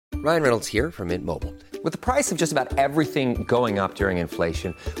Ryan Reynolds here from Mint Mobile. With the price of just about everything going up during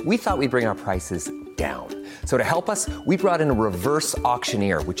inflation, we thought we'd bring our prices down. So to help us, we brought in a reverse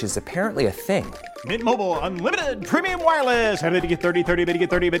auctioneer, which is apparently a thing. Mint Mobile Unlimited Premium Wireless. How to get 30, 30, how to get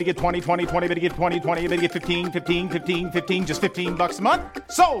 30, how to get 20, 20, 20, how to get 20, 20, how to get 15, 15, 15, 15, just $15 a month?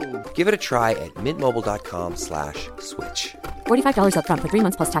 Sold! Give it a try at mintmobile.com/switch. $45 up front for 3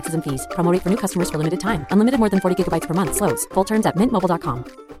 months plus taxes and fees. Promo rate for new customers for limited time. Unlimited more than 40 gigabytes per month. Slows full terms at mintmobile.com.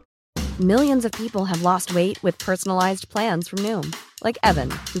 Millions of people have lost weight with personalized plans from Noom. Like Evan,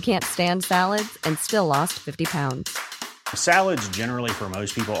 who can't stand salads and still lost 50 pounds. Salads generally for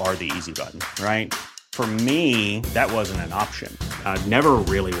most people are the easy button, right? For me, that wasn't an option. I never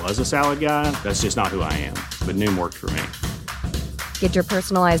really was a salad guy. That's just not who I am. But Noom worked for me. Get your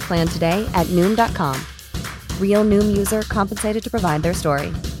personalized plan today at Noom.com. Real Noom user compensated to provide their story.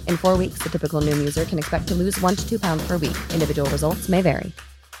 In 4 weeks, the typical Noom user can expect to lose 1 to 2 pounds per week. Individual results may vary.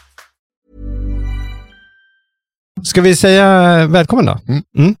 Ska vi säga välkommen då?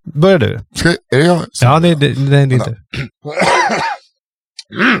 Börjar du? Är det jag? Ja, det är inte.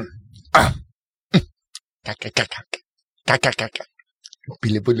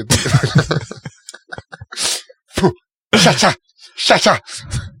 Bulle. Tja.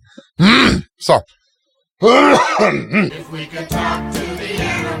 Så. If we could talk to the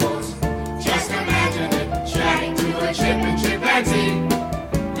animals, just imagine it, chatting to a chip and chimpanzee.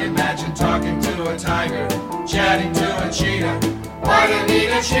 Imagine talking to a tiger, chatting to a cheetah. What a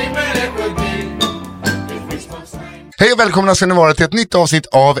neat achievement it would be if we spoke slang. Hej och välkomna ska ni vara till ett nytt avsnitt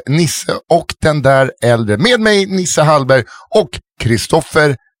av Nisse och den där äldre. Med mig Nisse Hallberg och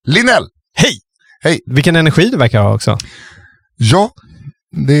Kristoffer Linell. Hej! Hej! Vilken energi du verkar ha också. Ja,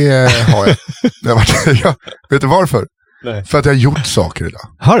 det har jag. Vet du varför? Nej. För att jag har gjort saker idag.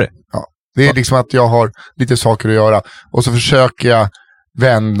 Har du? Ja. Det är liksom att jag har lite saker att göra. Och så försöker jag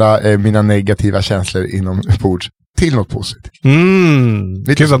vända mina negativa känslor inombords till något positivt.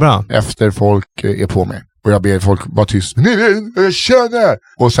 Gud vad bra. Efter folk är på mig. Och jag ber folk vara tyst. Nej, jag känner.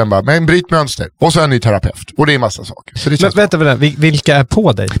 Och sen bara, men bryt mönster. Och så är jag en ny terapeut. Och det är massa saker. Så det känns men vänta, vilka är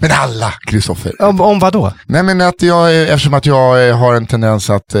på dig? Men alla, Kristoffer. Om vad då? Nej, men att eftersom att jag har en tendens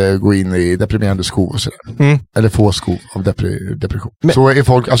att gå in i deprimerande skov och sådär. Eller få skov av depression. Men så är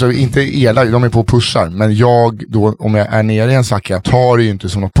folk, alltså inte elaka, de är på och pushar. Men jag då, om jag är nere i en svacka, tar det ju inte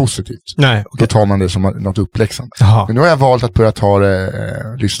som något positivt. Nej, okay. Då tar man det som något uppläxande. Aha. Men nu har jag valt att börja ta det,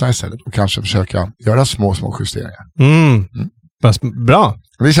 lyssna istället. Och kanske försöka göra små justeringar. Bra.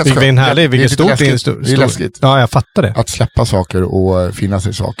 Vilket stort. Det är läskigt. Ja, jag fattar det. Att släppa saker och finna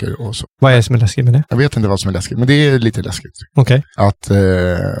sig saker och så. Vad är det som är läskigt med det? Jag vet inte vad som är läskigt, men det är lite läskigt. Okej. Att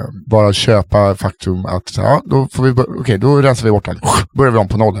bara köpa faktum att ja, då får vi då rensar vi bort allt. Börjar vi om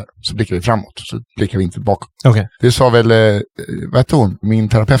på noll här. Så blickar vi framåt. Så blickar vi inte bakåt. Okej. Det sa väl, vad heter hon? Min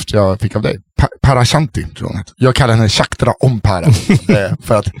terapeut jag fick av dig. Parashanti, tror hon heter. Jag kallar henne Chakra Ompara.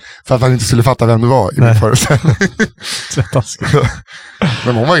 för att man inte skulle fatta vem det var i min föreställning.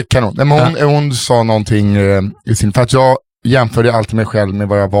 Men hon var ju kanon. Men hon sa någonting i sin... För att jag jämförde alltid mig själv med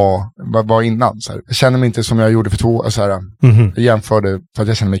vad jag var innan. Så här. Jag känner mig inte som jag gjorde för 2 år. Så här. Jag jämförde för att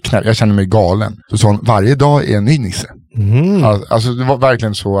jag känner mig knäpp. Jag känner mig galen. Så sa hon, varje dag är en ny Nisse. Alltså det var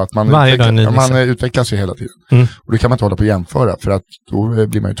verkligen så att man utvecklas ju hela tiden. Och det kan man inte hålla på att jämföra. För att då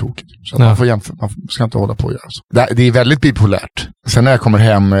blir man ju tokig. Så man ska inte hålla på att göra så. Det är väldigt bipolärt. Sen när jag kommer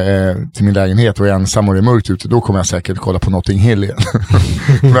hem till min lägenhet och är ensam och det är mörkt ute, då kommer jag säkert kolla på någonting helt igen.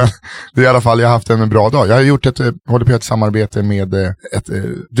 Men det är i alla fall, jag har haft en bra dag. Jag har håller på ett samarbete med ett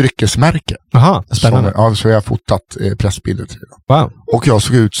dryckesmärke. Aha, spännande. Så jag har fotat pressbilder till det. Wow. Och jag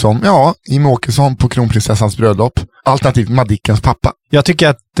såg ut som, Jimmie Åkesson på kronprinsessans bröllop. Alternativt Madickens pappa. Jag tycker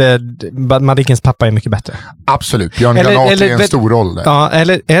att Madickens pappa är mycket bättre. Absolut. Björn Granat är en stor roll där. Ja,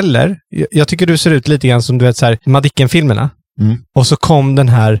 eller jag tycker du ser ut lite grann som du vet så här Madicken-filmerna. Och så kom den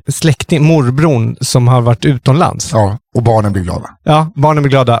här morbron som har varit utomlands. Ja, och barnen blir glada. Ja, barnen blir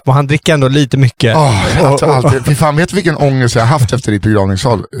glada. Och han dricker ändå lite mycket. Fy fan, vet du vilken ångest jag har haft efter ditt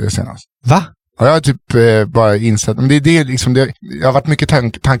begravningssal senast? Va? Ja, jag har typ bara insett, men det är liksom det har varit mycket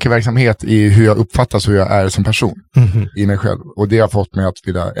tankeverksamhet i hur jag uppfattas och hur jag är som person i mig själv. Och det har fått mig att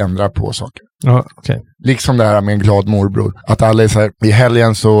vilja ändra på saker. Ja, okej. Liksom det här med en glad morbror. Att alla är så här, i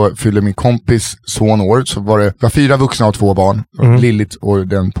helgen så fyllde min kompis son år, så var det 4 vuxna och 2 barn. Lillit och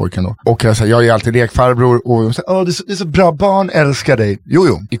den pojken då. Och jag är alltid lekfarbror och så, det är så bra, barn älskar dig.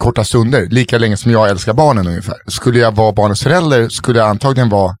 Jo, i korta stunder, lika länge som jag älskar barnen ungefär. Skulle jag vara barnets förälder skulle jag antagligen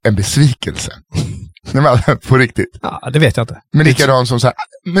vara en besvikelse. Nej, men på riktigt. Ja, det vet jag inte. Men likadant som så här,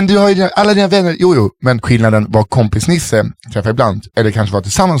 men du har ju alla dina vänner. Jo, men skillnaden var kompis Nisse träffar ibland, eller kanske var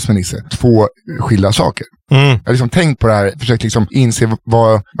tillsammans med Nisse. 2 skilda saker. Jag har liksom tänkt på det här, försökt liksom inse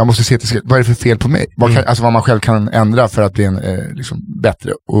vad man måste se till, vad är det för fel på mig? Alltså vad man själv kan ändra för att bli en liksom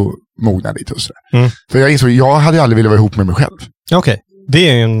bättre och mogna lite och sådär. För jag insåg, jag hade aldrig velat vara ihop med mig själv. Okej. Det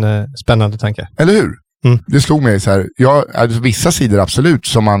är ju en spännande tanke. Eller hur? Det slog mig så här, alltså vissa sidor absolut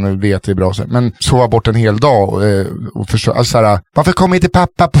som man vet är bra, men sova bort en hel dag och förstå, alltså så här, varför kommer inte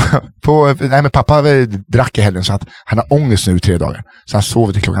pappa nej men pappa drack i helgen så att han har ångest nu i 3 dagar. Så han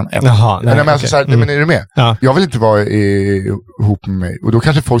sover till klockan 1. Jaha, nej, men alltså, så här, men är du med? Ja. Jag vill inte vara ihop med mig. Och då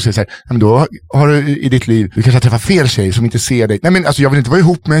kanske folk säger så här, men då har du i ditt liv, du kanske har träffat fel tjej som inte ser dig. Nej men alltså jag vill inte vara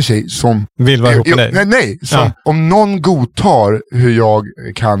ihop med en tjej som vill vara ihop med dig. Nej, som, om någon godtar hur jag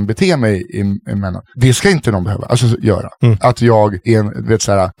kan bete mig emellan. Det ska inte någon behöva göra. Att jag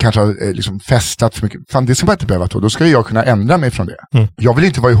kanske har liksom festat för mycket. Fan, det ska man inte behöva då ska jag kunna ändra mig från det. Jag vill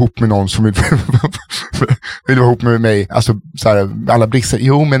inte vara ihop med någon som vill vara ihop med mig. Alltså så här, alla brister.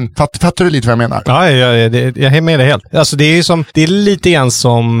 Jo, men fattar du lite vad jag menar? Ja, jag är med det helt. Alltså det är lite grann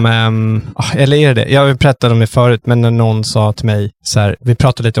som eller är det? Jag pratade om det förut, men när någon sa till mig så här, vi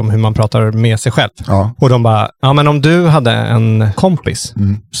pratade lite om hur man pratar med sig själv. Ja. Och de bara, ja men om du hade en kompis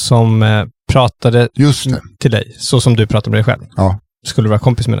som pratade till dig så som du pratar med dig själv. Ja. Skulle du vara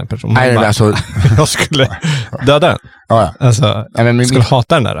kompis med den personen? Nej, alltså... jag skulle döda den. Ja. Alltså, jag skulle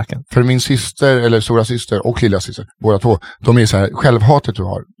hata den där racken. För min syster, eller stora syster och lilla syster, båda två, de är så här, självhatet du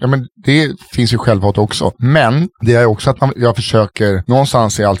har. Ja, men det finns ju självhat också. Men det är också att jag försöker,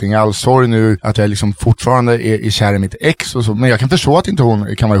 någonstans är allting allsorg nu, att jag liksom fortfarande är kär i mitt ex och så. Men jag kan förstå att inte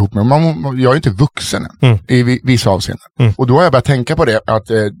hon kan vara ihop med mig. Jag är inte vuxen än, i vissa avseenden. Och då har jag börjat tänka på det, att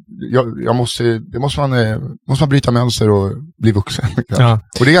jag måste man bryta mönster och bli vuxen. Ja.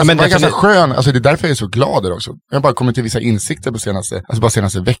 Och det är ganska skön, alltså det är därför jag är så glad också. Jag har bara kommit till vissa insikter på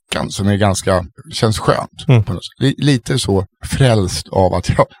senaste veckan som är känns skönt på något sätt. Lite så frälst av att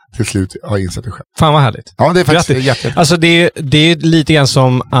jag till slut har insett det själv. Fan vad härligt. Ja, det är faktiskt jätte. Alltså det är lite grann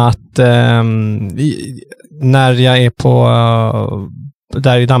som att när jag är på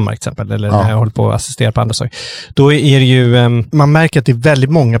där i Danmark till exempel, eller när jag håller på att assistera på andra saker, då är det ju, man märker att det är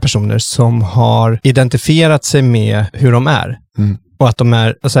väldigt många personer som har identifierat sig med hur de är. Och att de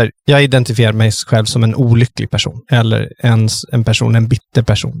är, alltså här, jag identifierar mig själv som en olycklig person, eller en bitter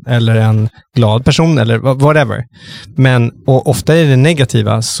person, eller en glad person, eller whatever. Men, och ofta är det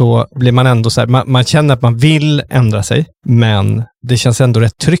negativa, så blir man ändå så här, man känner att man vill ändra sig, men det känns ändå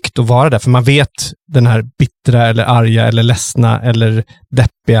rätt tryggt att vara där, för man vet den här bittra, eller arga, eller ledsna, eller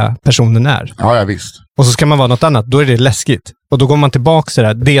deppiga personen är. Ja, visst. Och så ska man vara något annat, då är det läskigt. Och då går man tillbaka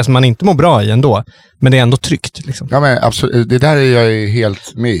till det som man inte mår bra i ändå, men det är ändå tryggt. Liksom. Ja, men absolut. Det där är jag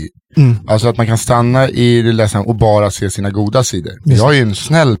helt med i. Alltså att man kan stanna i det ledsamma och bara se sina goda sidor. Just. Jag är ju en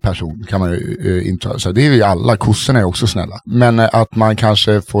snäll person, kan man ju inte säga. Det är ju alla, kossorna är också snälla. Men att man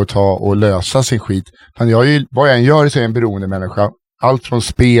kanske får ta och lösa sin skit. Men vad jag än gör så är jag en beroende människa. Allt från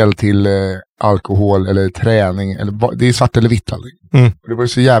spel till alkohol eller träning. Det är svart eller vitt aldrig. Och det var ju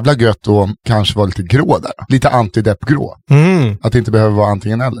så jävla gött att kanske vara lite grå där. Lite antidepp-grå. Att det inte behöver vara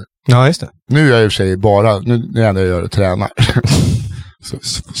antingen eller. Ja, just det. Nu är jag i och för sig bara, nu är det enda jag gör att träna.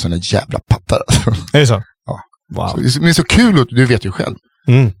 Sådana jävla pattar. Är det så? Ja. Wow. Så, det är så kul, du vet ju själv.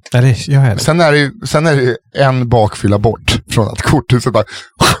 Sen är det en bakfylla bort från att korthuset bara...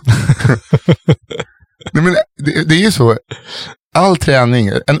 Nej, men det är ju så. All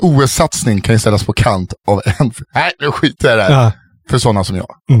träning, en OS-satsning kan ju ställas på kant av en... Nej, nu skiter jag där. Ja. För sådana som jag.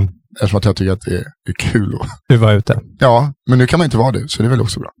 Eftersom att jag tycker att det är kul. Du var ute. Ja, men nu kan man inte vara det, så det är väl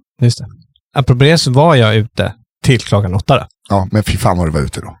också bra. Just det. Apropå det så var jag ute till klockan 8 då. Ja, men fy fan vad du var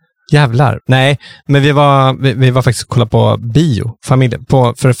ute då. Jävlar. Nej, men vi var faktiskt och kollade på bio, familjen,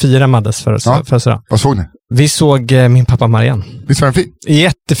 för att fira Maddes födelsedag. Vad såg ni? Vi såg Min pappa Marianne. Visst var den fin?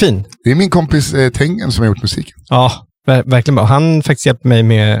 Jättefin. Det är min kompis Tengen som har gjort musiken. Ja, verkligen bra. Han faktiskt hjälpte mig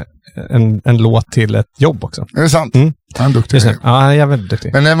med en låt till ett jobb också. Är det sant? Han är duktig. Ja, han är väldigt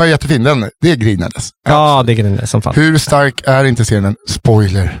duktig. Men den var jättefin. Det grinades. Ja, det grinades som fan. Hur stark är inte scenen?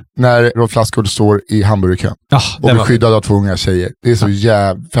 Spoiler. När Rolf Lassgård står i hamburgerkön och blir skyddad av 2 unga tjejer. Det är så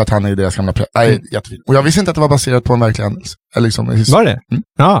för att han är deras gamla jättefin. Och jag visste inte att det var baserat på en verklig händelse. Var det?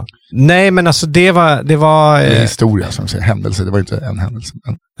 Ja. Nej, men alltså det var... Det är historia som säger händelse. Det var inte en händelse.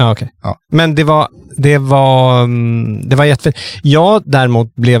 Men... Ja, okej. Ja. Men det var jättefint. Jag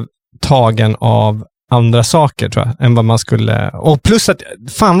däremot blev tagen av andra saker tror jag, än vad man skulle... Och plus att,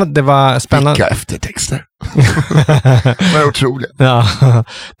 fan det var spännande. Vilka eftertexter. Men otroligt. Ja.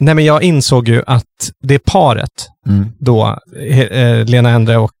 Nej, men jag insåg ju att det paret då, Lena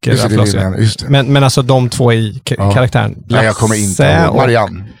Endre och men alltså de två i karaktären. Nej, jag kommer inte och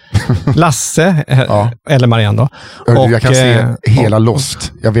Marianne. Lasse, eller Marianne då. Jag kan se hela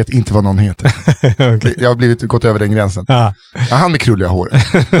Lost. Jag vet inte vad någon heter. Okay. Jag har gått över den gränsen. Ja, han med krulliga hår.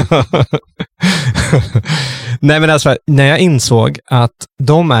 Nej, men alltså, när jag insåg att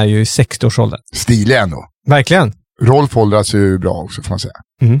de är ju i 60-årsåldern. Stiliga ändå. Verkligen. Rolf åldras ju bra också, får man säga.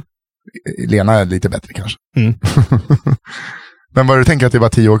 Lena är lite bättre kanske. Men vad du tänker att det var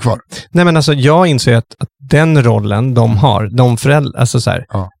 10 år kvar? Nej, men alltså jag inser att den rollen de har, de föräldrar, alltså så här,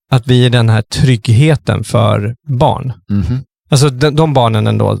 att vi är den här tryggheten för barn. Alltså de barnen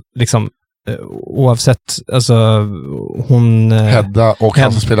ändå, liksom, oavsett, alltså hon... Hedda och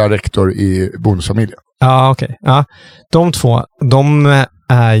han som spelar rektor i Bonusfamiljen. Ja, okej. Ja, de två, de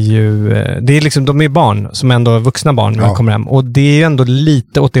är ju, det är liksom, de är barn som ändå är vuxna barn när de kommer hem. Och det är ju ändå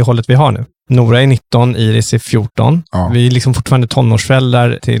lite åt det hållet vi har nu. Nora är 19, Iris är 14. Vi är liksom fortfarande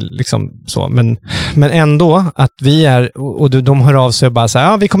tonårsföräldrar till liksom så. Men ändå att vi är, och de hör av sig och bara så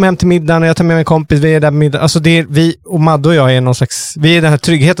här, vi kommer hem till middagen och jag tar med min kompis, vi är där på middagen. Alltså det är, vi och Madde och jag är någon slags, vi är den här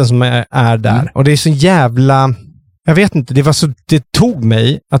tryggheten som är där. Och det är så jävla, jag vet inte, det tog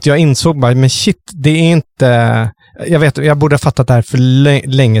mig att jag insåg bara, men shit, det är inte... Jag borde ha fattat det här för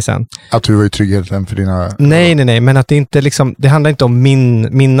länge sedan. Att du var i tryggheten för dina... Nej, men att det inte liksom, det handlar inte om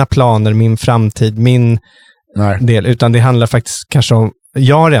mina planer, min framtid, min del, utan det handlar faktiskt kanske om,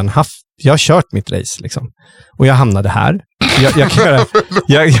 jag har kört mitt race liksom. Och jag hamnade här.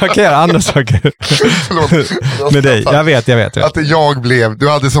 Jag kan göra andra saker med dig. Jag vet. Att du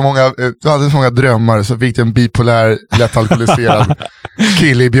hade så många drömmar, så fick du en bipolär, lättalkoholiserad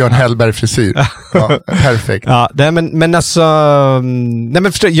kille i Björn Hellberg-frisyr. Ja, perfekt. Ja, men alltså, nej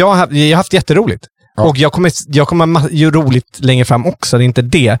men förstå, jag har haft jätteroligt. Ja. Och jag kommer ju roligt längre fram också, det är inte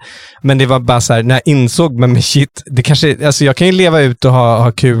det. Men det var bara så här, när jag insåg, men shit, det kanske, alltså jag kan ju leva ut och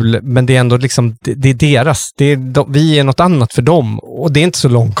ha kul, men det är ändå liksom, det är deras. Vi är något annat för dem. Och det är inte så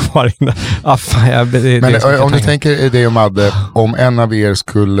långt kvar innan. Om du tänker det om Madde, om en av er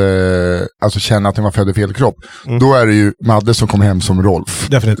skulle alltså känna att den var född i fel kropp, då är det ju Madde som kommer hem som Rolf.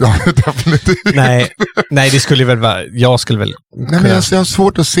 Definitivt. Ja, definitivt. Nej, det skulle väl vara, jag skulle väl... Nej, men jag har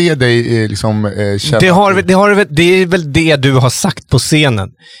svårt att se dig liksom... Det är väl det du har sagt på scenen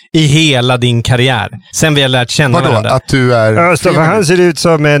i hela din karriär. Sen vi har lärt känna varandra. Att du är... han ser ut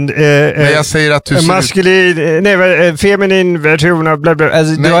som en jag säger att du maskulin, feminin version av bla bla.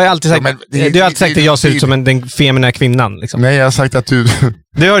 Alltså, du har ju alltid sagt, du har alltid sagt att jag ser ut som den feminina kvinnan. Liksom. Nej, jag har sagt att du...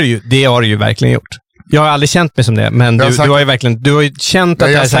 Det har du ju verkligen gjort. Jag har aldrig känt mig som det, men du har ju verkligen, du har ju känt att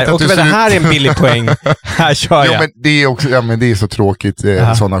det är så här, och det här är en billig poäng, här kör jag. Men det är också, men det är så tråkigt,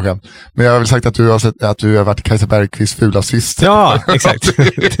 sådana skämt. Men jag har väl sagt att du har varit Kajsa Bergqvists fula syster. Ja, exakt. Men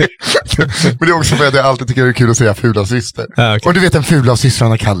det är också för att jag alltid tycker det är kul att säga fula syster. Ja, okay. Och du vet en fula av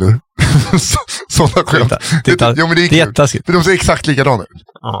systrarna Kallur. Sådana skämt. Det är jättetaskigt. För de ser exakt likadana ut.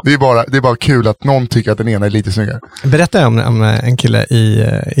 Ja. Det är bara kul att någon tycker att den ena är lite snyggare. Berätta om en kille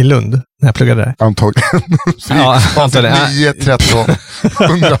i Lund när jag pluggade där. Antagligen. 9, 13,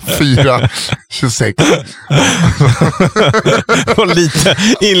 104, 26. Och lite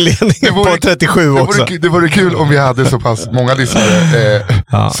inledning på 37 också. Det vore kul om vi hade så pass många lyssnare.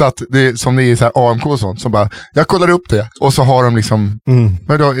 Så att det, som det är så här AMK och sånt, som bara, jag kollar upp det. Och så har de liksom,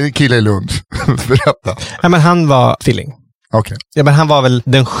 men då, kille i Lund. Berätta. Ja, men han var tvilling. Okay. Ja, men han var väl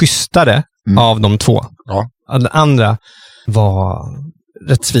den schysstare av de två. Ja. Den andra var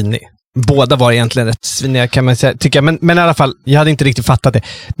rätt svinig. Båda var egentligen rätt sviniga kan man säga, tycker jag. Men i alla fall, jag hade inte riktigt fattat det.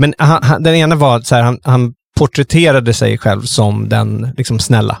 Men den ena var så här, han porträtterade sig själv som den liksom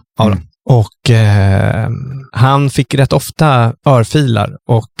snälla av dem. Och han fick rätt ofta örfilar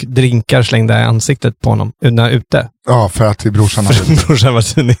och drinkar slängda i ansiktet på honom ute. Ja, för att brorsan var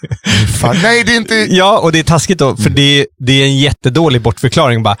svinig. Nej, det är inte... Ja, och det är taskigt då, för det är en jättedålig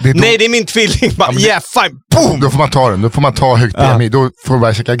bortförklaring bara. Nej, det är min tvilling. Bara, fine, boom! Då får man ta den. Då får man ta högt BMI. Då får man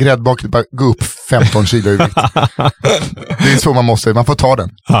bara käka gräddbak, bara gå upp 15 kilo i vikt. Det är så man måste. Man får ta den.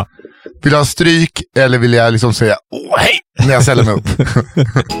 Ja. Vill jag ha stryk eller vill jag liksom säga hej när jag ställer mig upp?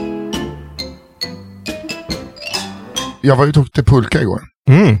 Jag var ute och till pulka igår.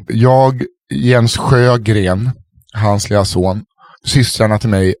 Jag, Jens Sjögren, hans lilla son, systrarna till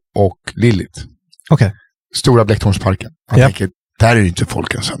mig och Lillit. Okay. Stora Blecktornsparken. Han tänker, där är ju inte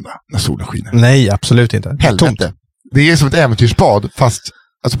folk en söndag när solen skiner. Nej, absolut inte. Helvete. Det är som ett äventyrsbad, fast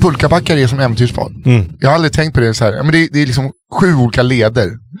Alltså pulkabackar är som äventyrsbad. Jag har aldrig tänkt på det så här. Men det är liksom 7 olika leder.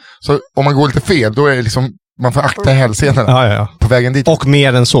 Så om man går lite fel, då är det liksom, man får akta hälsenorna på vägen dit. Och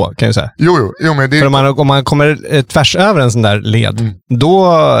mer än så, kan jag säga. Jo, men det... För om man kommer tvärs över en sån där led, då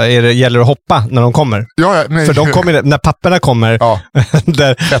gäller det att hoppa när de kommer. Ja, men... För de kommer, när papperna kommer... Ja,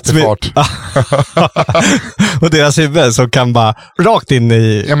 jättefart. Och deras huvud som kan bara rakt in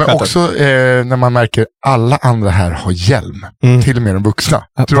i... Ja, men skötet. Också när man märker alla andra här har hjälm. Till och med de vuxna.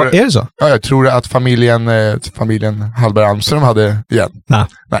 Är det så? Ja, jag tror att familjen Hallberg Almström hade hjälm. Nej.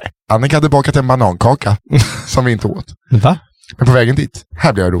 Annika hade bakat en banankaka som vi inte åt. Va? Men på vägen dit,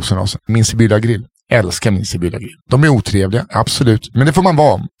 här blir jag rosenrasig. Min Sibylla grill. Älskar min Sibylla grill. De är otrevliga, absolut. Men det får man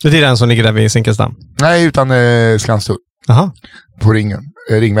vara. Det är den som ligger där vid Zinkensdamm? Nej, utan Skanstull. Aha. På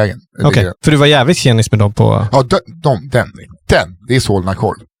Ringvägen. Okej, för du var jävligt tjenis med dem på... Ja, den. Det är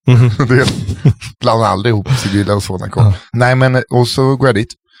Solna-korv. Det blandar aldrig ihop Sibylla och Solna-korv. Nej, men och så går jag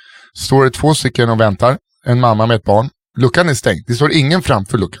dit. Står det 2 stycken och väntar. En mamma med ett barn. Luckan är stängd. Det står ingen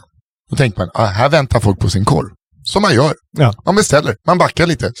framför luckan. Då tänker man, här väntar folk på sin korv. Som man gör. Ja. Man beställer, man backar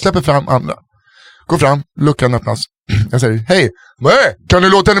lite, släpper fram andra. Går fram, luckan öppnas. Jag säger, hej, kan du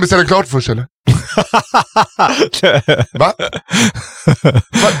låta henne beställa klart först eller? Va?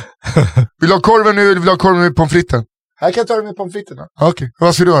 Vill du ha korven nu eller vill du ha korven med pommes fritesen? Här kan jag ta den med pommes fritesen. Okej,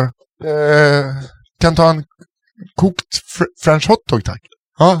 vad ska du ha? Kan ta en kokt french hotdog, tack.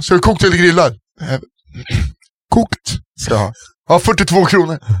 Ja, ska du kokt eller grillad? Kokt ska jag ha. Ja, 42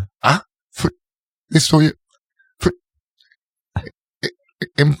 kronor. Det står ju...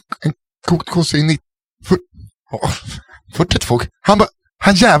 En kokt kostar ju 42.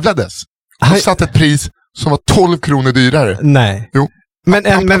 Han jävlades. Han satt ett pris som var 12 kronor dyrare. Nej. Jo.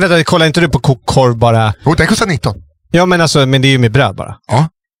 Men vänta, kollar inte du på kokkorv bara? Jo, den kostar 19. Ja, men det är ju med bröd bara. Ja.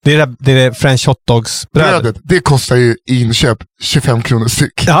 Det är det French hotdogs brödet. Det kostar ju i inköp 25 kronor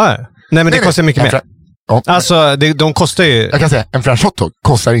styck. Ja. Nej, men det kostar mycket mer. Ja. Alltså, de kostar ju... Jag kan säga, en French hotdog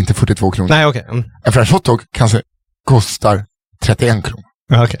kostar inte 42 kronor. Nej, okej. En French hotdog kanske kostar 31 kronor.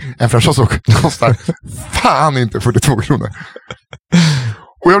 Ja, okay. En French hotdog kostar fan inte 42 kronor.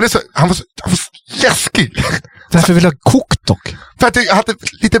 Och jag blev han var så läskig. Varför vill du ha kokt dock? För att jag hade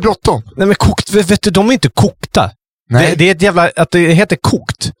lite bråttom. Nej, men kokt, vet du, de är inte kokta. Nej. Det är ett jävla, att det heter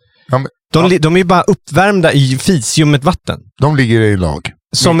kokt. Ja, men, de är ju bara uppvärmda i fisiumet vatten. De ligger i lag.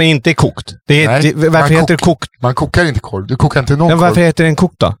 Som inte är kokt. Varför heter det kokt? Man kokar inte korv. Du kokar inte någon korv. Varför heter det en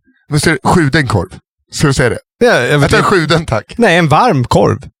kokt då? Men så är det sjuden korv. Ska du säga det? Ja, jag vet inte. Sjuden, tack. Nej, en varm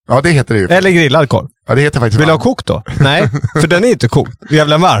korv. Ja, det heter det ju. Eller grillad korv. Ja, det heter faktiskt varm. Vill du ha kokt då? Nej, för den är inte kokt.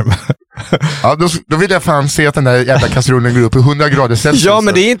 Jävla varm. Ja, då vill jag fan se att den där jävla kastrullen går upp i 100 grader Celsius. Ja,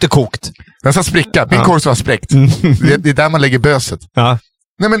 men det är inte kokt. Den ska spricka. Min korv ska spräckt. Det är där man lägger böset. Ja.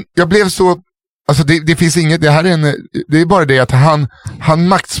 Nej, men jag blev så... Alltså det finns inget, det är bara det att han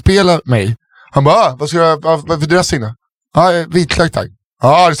maktspelar mig. Han bara, vad ska jag, vad för dressing då? Ja, vitlök tack.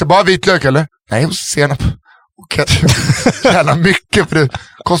 Ja, det är bara vitlök eller? Nej, och senap. Och jävla mycket för det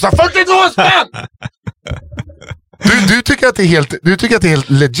kostar 42 spänn! Du tycker att det är helt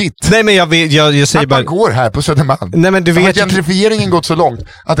legit. Nej, men jag säger att bara... man går här på Södermalm. Nej, men du vet... Har gentrifieringen gått så långt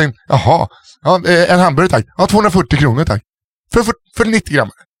att en hamburgare tack. Ja, 240 kronor tack. För 90 gram.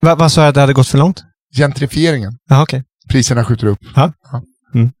 Vad sa jag att det hade gått för långt? Gentrifieringen. Ja, okej. Priserna skjuter upp. Ja.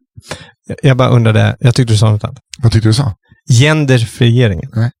 Mm. Jag bara undrade, jag tyckte du sa något annat. Vad tyckte du sa? Genderfieringen.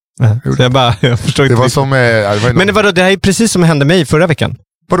 Nej. Så jag förstår inte. Det var som... Men vadå, det här är precis som hände mig förra veckan.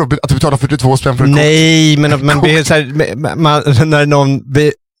 Vadå, att du betalar 42 spänn för en Nej, men det är så här, när någon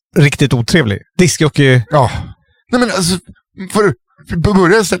blir riktigt otrevlig. Diskjockey. Ja. Nej, men alltså, för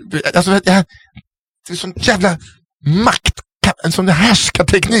början, alltså, det är sån jävla makt. En sån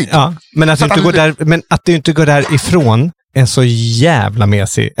härskarteknik. Ja, men att du inte går därifrån är så jävla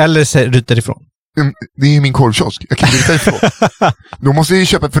mesig. Eller ryter ifrån. Det är ju min korvkiosk. Jag kan ryta ifrån. Då måste jag ju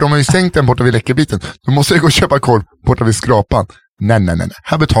köpa, för de har ju stängt den borta vid Läckerbiten. Då måste jag gå och köpa korv borta vid Skrapan. Nej.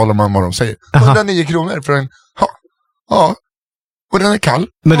 Här betalar man vad de säger. 109 kronor för en... Ja. Och den är kall.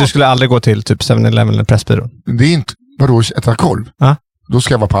 Men du skulle aldrig gå till typ 7-Eleven eller Pressbyrån? Det är inte... Vadå, äta korv? Ja. Då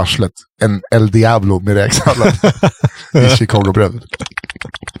ska jag vara på arslet. En El Diablo med räksallad. I Chicago-brödet.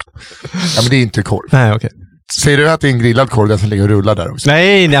 Ja, men det är inte korv. Nej, okej. Säger du att det är en grillad korv den som ligger och rullar där också?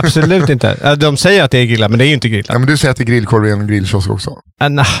 Nej, absolut inte. De säger att det är grillad, men det är ju inte grillad. Ja, men du säger att det är grillkorv i en grillkiosk också.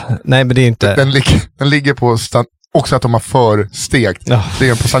 Nej, men det är inte... Den ligger på... Också att de har förstekt. Det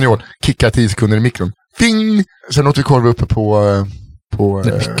är på Sagnol. Kickar 10 sekunder i mikron. Ding! Sen åt vi korv uppe på det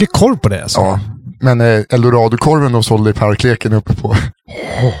är mycket korv på det alltså. Ja. Men Eldorado-korven de sålde i parkleken uppe på.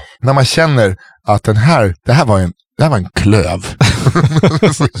 När man känner att det här var Det här var en klöv.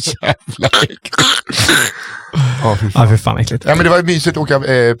 Så jävla äckligt. Ja, för fan äckligt. Ja, men det var mysigt att åka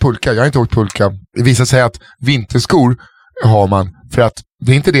pulka. Jag har inte åkt pulka. Det visar sig att vinterskor har man för att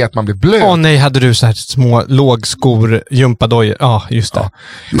det är inte det att man blir blöd. Åh nej, hade du så här små lågskor, gympadojor? Ja, just det. Ja.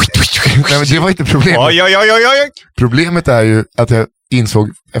 Nej, men det var inte problemet. Oj. Problemet är ju att jag insåg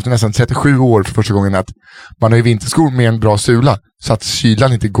efter nästan 37 år för första gången att man har ju vinterskor med en bra sula så att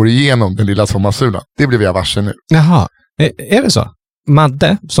kylan inte går igenom den lilla sommarsulan. Det blev jag varse nu. Jaha, är det så?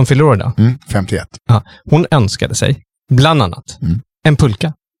 Madde, som fyller år idag, 51. Ja, hon önskade sig, bland annat, en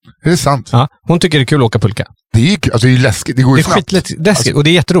pulka. Är det sant? Ja, hon tycker det är kul att åka pulka. Det är ju alltså, det är läskigt, det går ju snabbt. Det är skitläskigt och det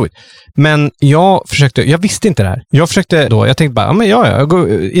är jätteroligt. Men jag visste inte det här. Jag tänkte bara, jag går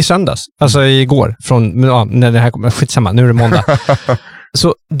i söndags, alltså igår, när det här kommer, skitsamma, nu är det måndag.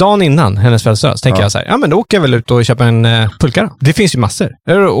 Så dagen innan hennes födelsedag tänker jag så här, men då åker jag väl ut och köper en pulka då. Det finns ju massor.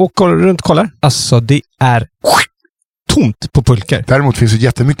 Och runt och kollar. Alltså det är tomt på pulkor. Däremot finns det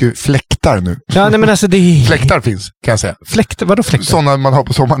jättemycket fläktar nu. Ja, nej men alltså det är... Fläktar finns, kan jag säga. Fläktar? Vadå fläktar? Sådana man har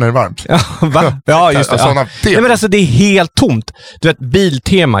på sommaren när det är varmt. Ja, va? Ja, just det. Ja. Nej men alltså det är helt tomt. Du vet,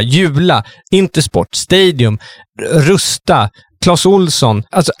 Biltema, Jula, Intersport, Stadium, Rusta, Clas Ohlson.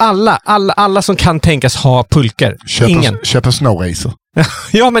 Alltså alla som kan tänkas ha pulkor. Ingen. Köp en Snow Racer.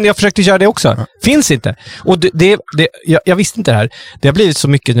 Ja, men jag försökte göra det också. Finns inte. Och jag visste inte det här. Det har blivit så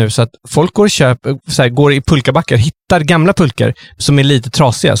mycket nu så att folk går i pulkabackar, hittar gamla pulkor som är lite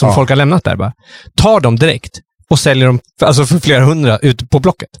trasiga, som folk har lämnat där bara. Tar dem direkt och säljer dem för flera hundra ute på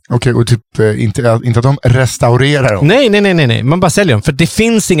Blocket. Okej, och typ inte att de restaurerar dem? Nej. Man bara säljer dem. För det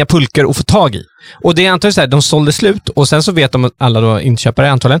finns inga pulkor att få tag i. Och det är antagligen så här, de sålde slut och sen så vet de alla då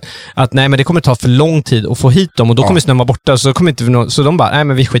inköpare antagligen att nej men det kommer ta för lång tid att få hit dem och då kommer snömma borta så kommer inte så de bara nej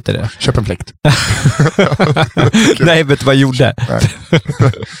men vi skiter i det. Köp en fläkt. Nej, vet du vad jag gjorde?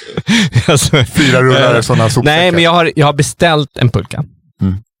 Alltså, 4 rullar sådana sopsäckar. Nej, men jag har beställt en pulka.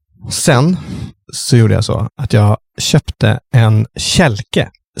 Sen så gjorde jag så att jag köpte en kälke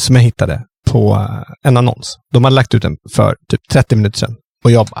som jag hittade på en annons. De hade lagt ut den för typ 30 minuter sedan.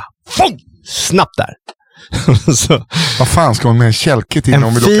 Och jag bara, snabbt där. Så, vad fan ska man med en kälke till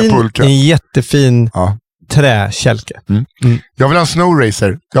om vi lockar pulka? En jättefin träkälke. Jag vill ha en Snow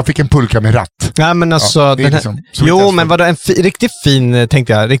Racer. Jag fick en pulka med ratt. Ja, men alltså... den här, liksom, men vadå, en riktigt fin,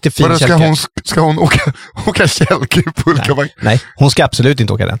 tänkte jag. Riktigt fin kälke. Ska hon åka kälke i pulka? Nej, hon ska absolut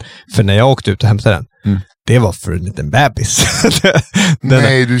inte åka den. För när jag åkte ut och hämtade den, det var för en liten bebis.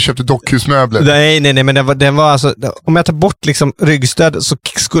 Nej, du köpte dockhusmöbler. Nej, men den var alltså... Om jag tar bort liksom ryggstöd så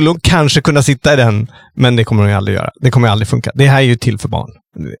skulle hon kanske kunna sitta i den. Men det kommer hon ju aldrig göra. Det kommer ju aldrig funka. Det här är ju till för barn.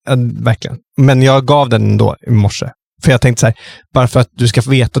 Verkligen. Men jag gav den ändå i morse. För jag tänkte så här, bara för att du ska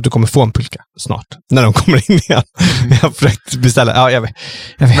veta att du kommer få en pulka snart. När de kommer in igen. Jag har försökt beställa. Ja, jag vet.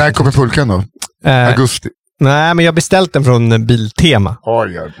 När kommer pulkan då? Augusti. Nej, men jag har beställt den från Biltema. Och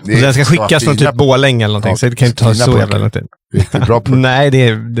den ska skickas från typ Borlänge eller någonting. Så det kan inte ta så jävla lång tid. Riktigt bra pulka. Nej,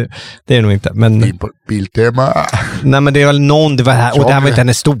 det är nog inte. Men... Biltema. Nej, men det är väl någon... Det här var inte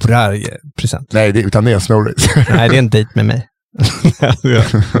hennes stora present. Nej, utan det är en Snow Racer. Nej, det är en dejt med mig.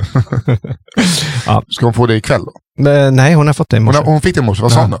 Ja. Ska hon få det ikväll då? Nej, hon har fått det i morse. Hon fick det i morse,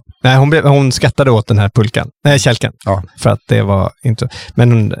 vad sa hon då? Nej, hon skattade åt den här pulkan. Nej, kälken. Ja. För att det var inte...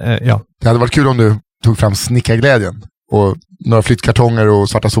 Men ja. Det hade varit kul om du tog fram snickarglädjen och några flyttkartonger och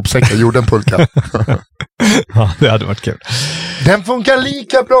svarta sopsäckar gjorde en pulka. Ja, det hade varit kul. Den funkar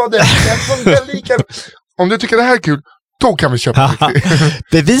lika bra, den funkar lika bra. Om du tycker det här är kul, då kan vi köpa det.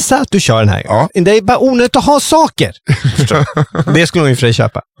 Bevisa att du kör den här. Ja. Det är bara onödigt att ha saker. Det skulle nog i och för sig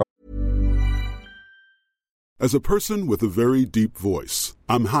köpa. As a person with a very deep voice,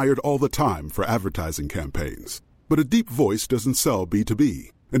 I'm hired all the time for advertising campaigns. But a deep voice doesn't sell B2B.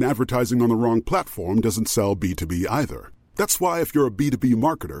 And advertising on the wrong platform doesn't sell B2B either. That's why if you're a B2B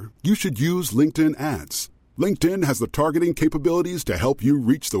marketer, you should use LinkedIn ads. LinkedIn has the targeting capabilities to help you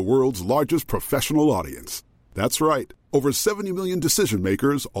reach the world's largest professional audience. That's right. Over 70 million decision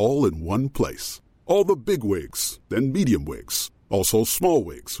makers all in one place. All the big wigs, then medium wigs. Also small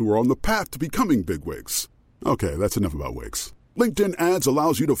wigs who are on the path to becoming big wigs. Okay, that's enough about wigs. LinkedIn ads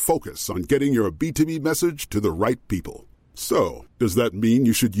allows you to focus on getting your B2B message to the right people. So, does that mean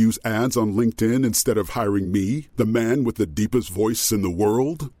you should use ads on LinkedIn instead of hiring me, the man with the deepest voice in the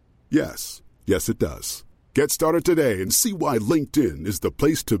world? Yes. Yes, it does. Get started today and see why LinkedIn is the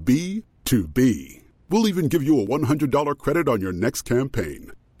place to be to be. We'll even give you a $100 credit on your next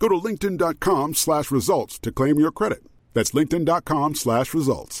campaign. Go to linkedin.com/results to claim your credit. That's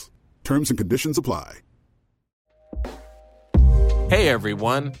linkedin.com/results. Terms and conditions apply. Hey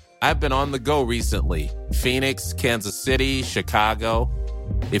everyone, I've been on the go recently. Phoenix, Kansas City, Chicago.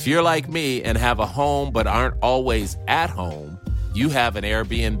 If you're like me and have a home but aren't always at home, you have an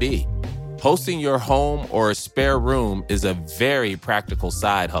Airbnb. Hosting your home or a spare room is a very practical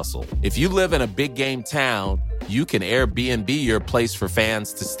side hustle. If you live in a big game town, you can Airbnb your place for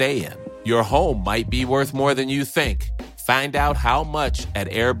fans to stay in. Your home might be worth more than you think. Find out how much at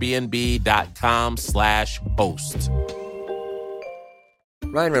airbnb.com/host.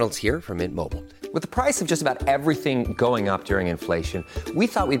 Ryan Reynolds here from Mint Mobile. With the price of just about everything going up during inflation, we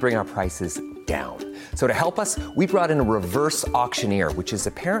thought we'd bring our prices down. So to help us, we brought in a reverse auctioneer, which is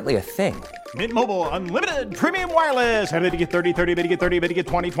apparently a thing. Mint Mobile Unlimited Premium Wireless. How to get 30, 30, bit to get 30, bit to get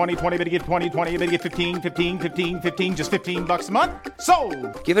 20, 20, 20, bit to get 20, 20, bit to get 15, 15, 15, 15, just $15 a month? Sold!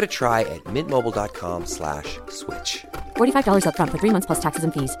 Give it a try at mintmobile.com/switch. $45 up front for 3 months plus taxes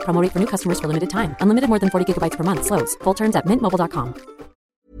and fees. Promo rate for new customers for limited time. Unlimited more than 40 gigabytes per month. Slows full terms at mintmobile.com.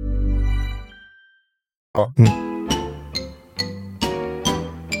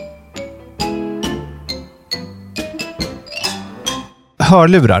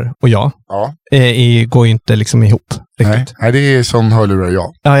 Hörlurar och jag går ju inte liksom ihop riktigt. Nej, det är som hörlurar och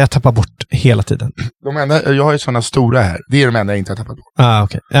jag. Ja, jag tappar bort hela tiden. Jag har ju sådana stora här. Det är de enda jag inte har tappat bort.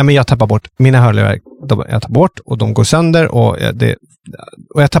 Okej. Ja, men jag tappar bort mina hörlurar. Jag tar bort och de går sönder och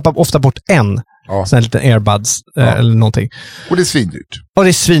jag tappar ofta bort en. Ja. Sån här liten earbuds eller någonting. Och det är svindyrt. Och det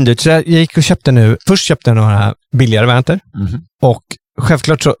är svindyrt. Så jag gick och köpte nu. Först köpte jag några billigare varianter. Och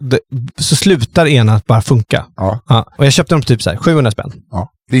självklart så slutar ena att bara funka. Ja. Och jag köpte dem typ så här 700 spänn. Ja.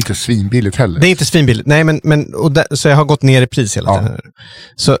 Det är inte svinbilligt heller. Det är inte svinbilligt. Nej, så jag har gått ner i pris hela tiden.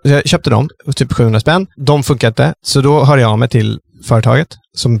 Så jag köpte dem, typ 700 spänn. De funkar inte. Så då hör jag av mig till företaget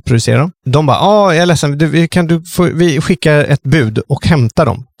som producerar dem. De bara, jag är ledsen, vi skickar ett bud och hämtar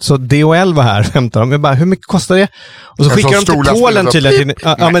dem. Så DHL var här och hämtade dem. Jag bara, hur mycket kostar det? Och så skickar de till Polen tydligen.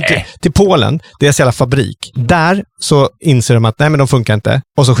 Till Polen, deras jävla fabrik. Där så inser de att nej, men de funkar inte.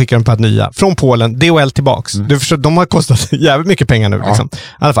 Och så skickar de på ett nya. Från Polen, DHL tillbaks. Du förstår, de har kostat jävligt mycket pengar nu. Liksom. I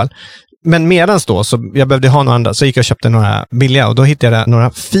alla fall. Men medans då, så jag behövde ha några andra, så gick jag och köpte några billiga. Och då hittade jag några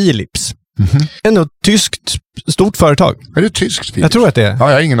Philips. Ett tyskt stort företag. Är det tyskt Philips? Jag tror att det är. Ja,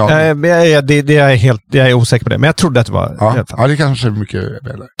 jag har ingen aning. Jag är osäker på det. Men jag trodde att det var. Ja, det kanske är mycket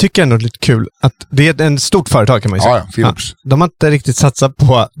bättre. Tycker ändå lite kul att det är en stort företag kan man ju säga. Ja, Philips. De har inte riktigt satsat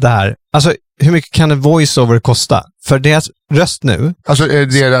på det här. Alltså, hur mycket kan en voice-over kosta? För deras röst nu. Alltså,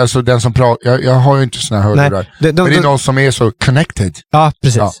 det är alltså den som pratar. Jag har ju inte såna här hörlurar. Men det är någon som är så connected. Ja,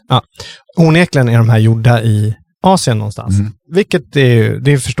 precis. Ja. Onekligen är de här gjorda i Asien någonstans. Vilket det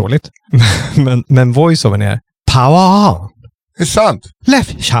är förståeligt. men voice-overn är power. Det är sant.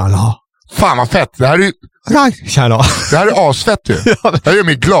 Left shala. Fan vad fett. Det här är ju right shala. Det här är asfett ju. Det här gör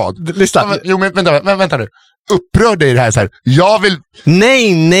mig glad. Lyssna. Jo, men vänta nu. Upprör dig det här så här. Jag vill...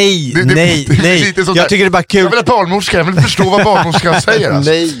 Nej. Jag tycker det är bara kul. Jag vill ha barnmorska. Jag vill förstå vad barnmorskan säger.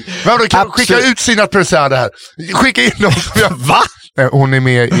 Alltså. Nej. Men då kan skicka ut sina presenter här. Skicka in dem som jag... Va? Hon är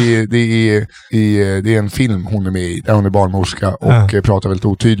med i det är en film hon är med i där hon är barnmorska och pratar väldigt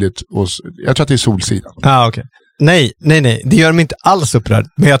otydligt. Och jag tror att det är Solsidan. Okej. Nej. Det gör mig inte alls upprörd.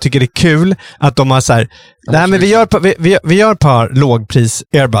 Men jag tycker det är kul att de har så här. Nej, men vi gör ett par lågpris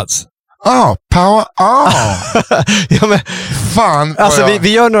earbuds. Power. Ja, men fan. Alltså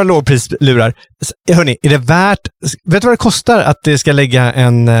vi gör några lågprislurar. Hörni, är det värt? Vet du vad det kostar att det ska lägga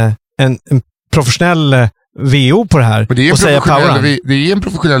en professionell VO på det här? Men det är och säga power. Det är en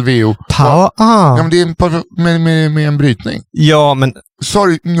professionell VO. Power. Ja, men det är med en brytning. Ja, men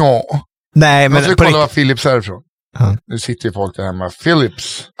sorry, ja. Nej, men jag ska kolla vad Philips är ifrån. Nu sitter ju folk där hemma.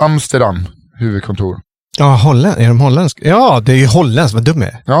 Philips, Amsterdam, huvudkontor. Ja, är de holländska? Ja, det är ju holländskt, vad dum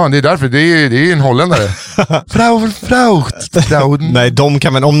är. Ja, det är därför, det är en holländare. Frau. Nej, de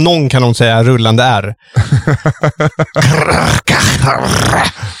kan väl, om någon kan de säga rullande R.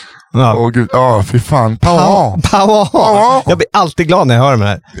 Åh gud, fy fan. Power. Jag blir alltid glad när jag hör de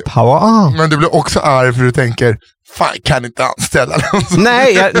här. Power. Men du blir också arg för du tänker, fan, kan inte anställa någon.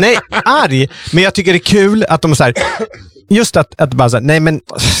 Nej, arg. Men jag tycker det är kul att de är så här, just att bara så här, nej men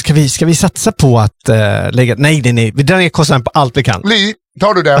ska vi satsa på att lägga, nej, vi drar ner kostnaden på allt vi kan. Li,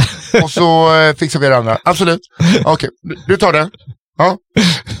 tar du det och så fixar vi det andra. Absolut. Okej, du tar det. Ja.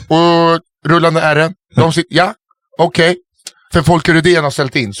 Och rullande R. De sitter, ja, okej. För Folke Rydén har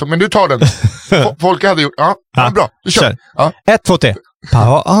ställt in. Så, men du tar den. Folke hade gjort, bra. Du kör. 1, 2, 3.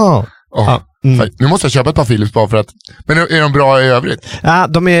 Power. Nu måste jag köpa ett par Philips bara för att... Men är de bra i övrigt? Ja,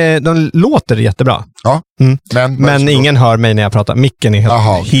 de låter jättebra. Ja. Men ingen hör mig när jag pratar. Micken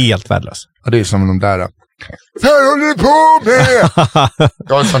är helt värdelös. Ja, det är som de där. Vad håller du på med?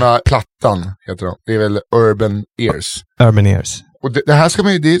 Jag har såna plattan, heter de. Det är väl Urban Ears. Urban Ears. Och det här ska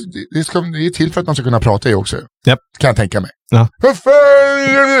man ju, det är till för att man ska kunna prata i också. Yep. Kan jag tänka mig. Ja. Vad fan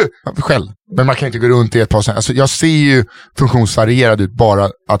är det? Själv. Men man kan inte gå runt i ett par. Alltså, jag ser ju funktionsvarierad ut bara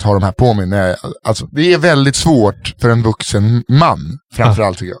att ha de här på mig. Alltså, det är väldigt svårt för en vuxen man,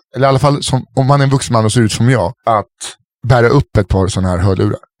 framförallt tycker jag. Eller i alla fall, om man är en vuxen man och ser ut som jag, att bära upp ett par sådana här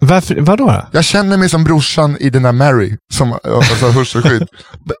hörlurar. Vadå? Jag känner mig som brorsan i den där Mary som alltså, hörselskydd.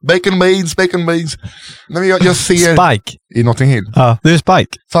 Bacon beans. Nej, men jag ser Spike i Notting Hill. Ja, det är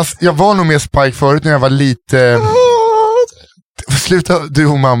Spike. Fast jag var nog med Spike förut när jag var lite... Sluta, du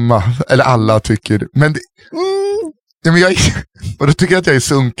och mamma. Eller alla tycker. Men, ja, men och då tycker jag att jag är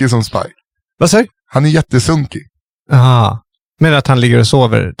sunkig som Spike. Vad säger? Han är jättesunkig. Aha. Men att han ligger och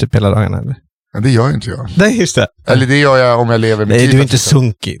sover typ hela dagen eller? Ja, det gör ju inte jag. Nej, just det. Eller det gör jag om jag lever med Nej, du är inte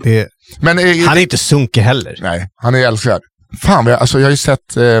sunkig. Men, han är inte sunkig heller. Nej, han är älskvärd. Fan, jag har ju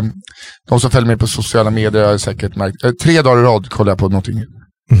sett de som följer mig på sociala medier har säkert märkt. 3 dagar i rad kollar jag på någonting.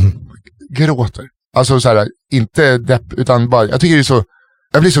 Gråter. Alltså så här, inte depp, utan bara, jag tycker det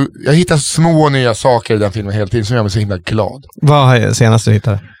är så, jag hittar små nya saker i den filmen hela tiden som gör mig så himla glad. Vad är senast du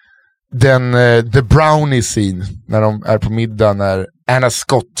hittade? Den The Brownie scene när de är på middag när Anna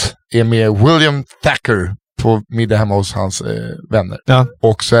Scott är med William Thacker på middag hemma hos hans vänner. Ja.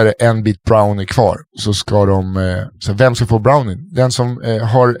 Och så är det en bit brownie kvar. Så ska de, så vem ska få brownie? Den som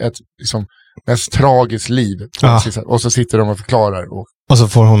har ett liksom mest tragiskt liv. Och så sitter de och förklarar. Och så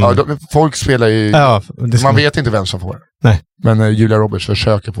får hon... Ja, folk spelar ju... Ja, man vet inte vem som får den. Nej. Men Julia Roberts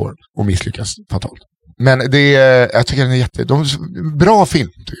försöker få den och misslyckas fatalt. Men det är, jag tycker den är bra film,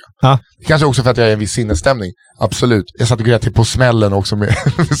 tycker jag. Ja. Kanske också för att jag är i en viss sinnesstämning. Absolut. Jag satt och grät till På smällen också med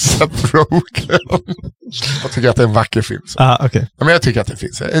Seth Rogen. Jag tycker att det är en vacker film. Okay. Ja, men jag tycker att det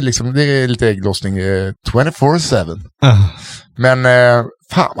finns. Det är lite ägglossning 24/7. Men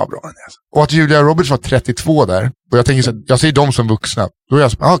fan vad bra den är. Och att Julia Roberts var 32 där. Och jag tänker så att jag ser dem som vuxna. Då är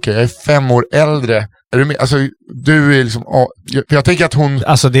jag så, okej, jag är 5 år äldre. Är du med? Alltså, du är liksom... för jag tänker att hon...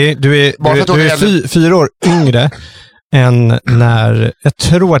 Alltså, du är 4 år yngre än när... Jag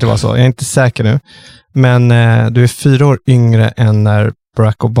tror att det var så. Jag är inte säker nu. Men du är 4 år yngre än när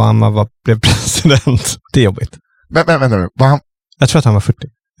Barack Obama blev president. Det är jobbigt. Men vänta nu. Jag tror att han var 40.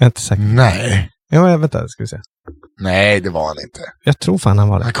 Jag är inte säker. Nej. Ja, vänta, ska vi se. Nej, det var han inte. Jag tror fan han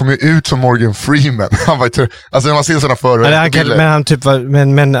var det. Han kom ju ut som Morgan Freeman. Han var alltså när man ser sådana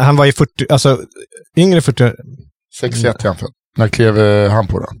men han var ju 40, alltså yngre 40. 61 han född. När klev han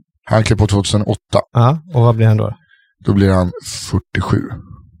på den? Han klev på 2008. Ja, och vad blir han då? Då blir han 47.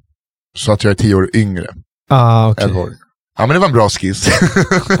 Så att jag är 10 år yngre. Okej. 11 år. Ja, men det var en bra skiss.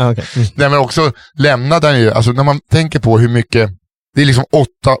 Okay. Nej, men också lämnade han ju, alltså när man tänker på hur mycket, det är liksom 8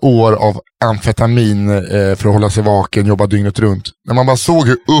 år av amfetamin för att hålla sig vaken, jobba dygnet runt. När man bara såg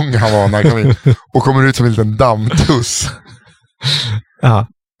hur ung han var när han kom in och kommer ut som en liten dammtuss. Ja.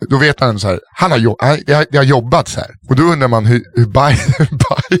 Då vet man så här, han har jobbat så här. Och då undrar man hur Biden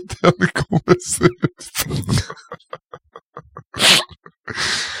kommer se ut.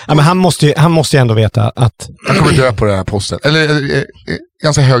 Ja, men han måste ju ändå veta att... Han kommer dö på den här posten. Eller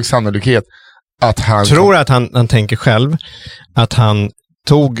ganska hög sannolikhet att han... Tror att han tänker själv att han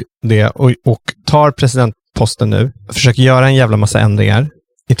tog det och tar presidentposten nu, försöker göra en jävla massa ändringar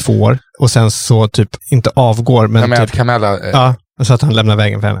i 2 år och sen så typ inte avgår. Men med typ, att Kamala... Ja, så att han lämnar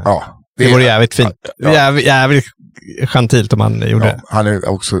vägen för henne. Ja, det vore jävligt fint. Jävligt gentilt om han gjorde det. Han är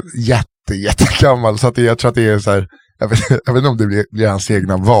också jättegammal så att jag tror att det är så här... Jag vet inte om det blir hans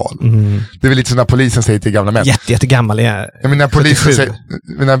egna val. Det är väl lite som när polisen säger till gamla män. Jättegammal är jag. Jag menar,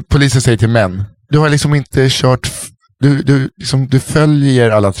 när polisen säger till män, du har liksom inte kört, du följer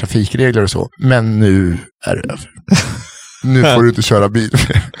alla trafikregler och så, men nu är det över. Nu får du inte köra bil.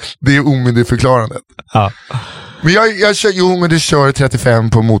 Det är omyndigförklarande. Ja. Men jag kör, men du kör 35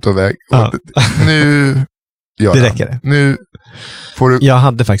 på motorväg. Ja. Nu gör det räcker det. Nu får du... Jag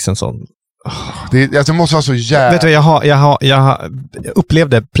hade faktiskt en sån. Det måste vara så jävla... Vet du, jag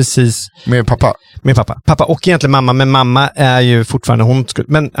upplevde precis... Med pappa? Med pappa. Pappa och egentligen mamma. Men mamma är ju fortfarande...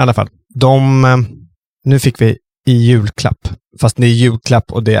 Men i alla fall. Nu fick vi i julklapp. Fast det är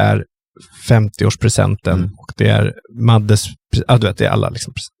julklapp och det är 50-årspresenten. Och det är Maddes... Ja, du vet, det är alla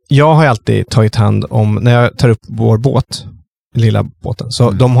liksom. Jag har alltid tagit hand om... När jag tar upp vår båt, lilla båten.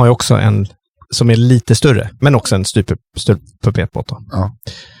 Så de har ju också en som är lite större. Men också en styrpupetbåt då. Ja.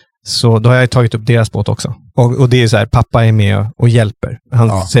 Så då har jag tagit upp deras båt också. Och det är så här, pappa är med och hjälper.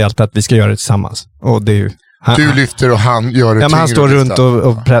 Han säger alltid att vi ska göra det tillsammans. Och det är ju... Du lyfter och han gör det. Ja, men han står runt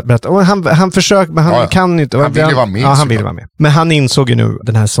och berättar. Och han försöker, men han kan inte. Han vill vara med. Ja, han vill vara med. Men han insåg ju nu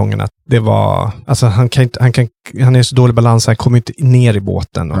den här säsongen att det var, alltså han är så dålig balans, han kommer inte ner i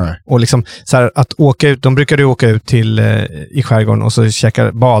båten. Och liksom så här, att åka ut, de brukade ju åka ut till i skärgården och så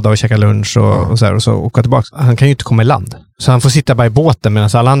bada och käka lunch och så här, och så åka tillbaka. Han kan ju inte komma i land. Så han får sitta bara i båten medan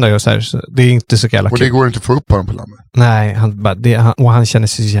alla andra gör så här. Så det är inte så jävla kul. Och det går inte att få upp honom på landet. Nej, han känner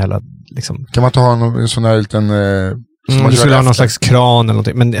sig så jävla liksom... Kan man inte ha en sån här liten... du skulle ha någon slags kran eller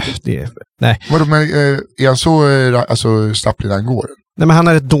någonting. Men nej. Vadå, men är han så stapplig när han går? Nej, men han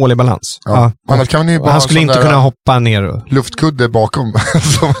har ett dålig balans. Ja. Annars kan man ju bara han skulle inte kunna hoppa ner. Och... Luftkudde bakom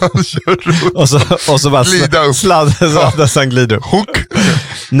som han kör runt. och så bara sladda så han glider upp.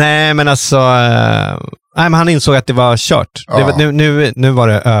 Nej, men alltså... Nej, men han insåg att det var kört. Ja. Nu var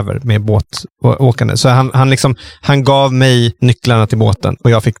det över med båtåkande. Så han gav mig nycklarna till båten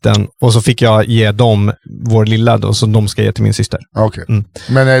och jag fick den. Och så fick jag ge dem vår lilla då, så de ska ge till min syster. Okej.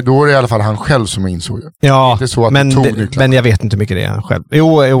 Men då är det i alla fall han själv som insåg det. Ja, inte så att men jag vet inte hur mycket det är han själv.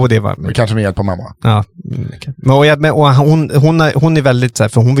 Jo, det var... Det kanske med hjälp av mamma. Ja, och hon är väldigt så här,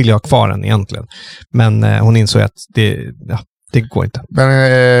 för hon vill ju ha kvar den egentligen. Men hon insåg att det går inte.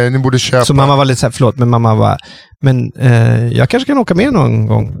 Men ni borde köpa... Så mamma var lite så här, förlåt, men mamma var... Men jag kanske kan åka med någon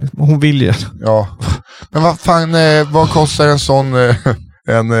gång. Hon vill ju. Ja. Men vad fan, vad kostar en sån...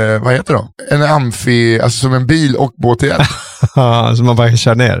 vad heter det? En amfi, alltså som en bil och båt igen. Ja, som man bara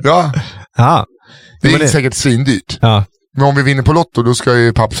kör ner. Ja. Det är säkert svindyrt. Ja. Men om vi vinner på Lotto, då ska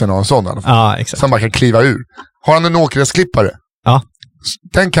ju pappsen ha en sån i alla fall. Ja, exakt. Så man kan kliva ur. Har han en åkgräsklippare? Ja.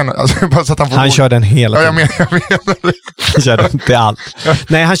 Den kan, alltså, bara så att han kör den hela tiden. Ja, jag menar det. Han kör den till allt.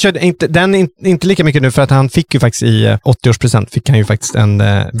 Nej, han körde inte lika mycket nu, för att han fick ju faktiskt i 80-årspresent fick han ju faktiskt en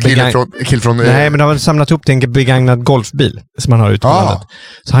kill från Nej, men de har samlat ihop till en begagnad golfbil som han har ute på landet.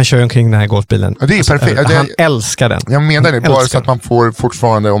 Så han kör ju omkring den här golfbilen. Ja, det är perfekt. Han älskar den. Jag menar det, bara så att man får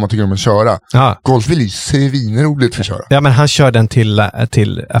fortfarande, om man tycker om att köra. Ja. Golfbil är ju svinroligt för att köra. Ja, men han kör den till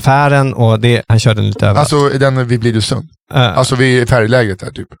affären och han kör den lite över. Alltså den vid Blidösund. Alltså vid färgläget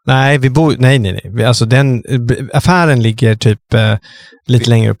där typ. Nej, nej. Alltså affären ligger typ lite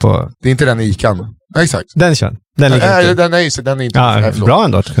längre på. Det är inte den Ican. Nej, exakt. Den kör. Den ligger den är inte. Ja, bra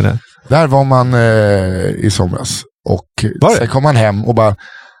ändå att kunna. Där var man i somras och sen kom man hem och bara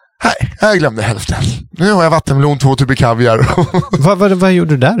nej, jag glömde hälften. Nu har jag vattenmelon, 2 tuber kaviar. Vad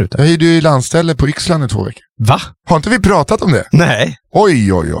gjorde du där ute? Jag hyrde ju landställe på Yxland i 2 veckor. Va? Har inte vi pratat om det? Nej.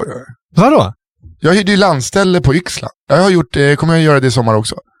 Oj. Vadå? Jag hyrde ju landställe på Yxland. Kommer jag göra det i sommar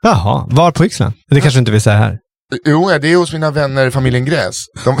också. Jaha, var på Yxland? Det kanske inte vill säga här. Jo, det är hos mina vänner familjen Gräs.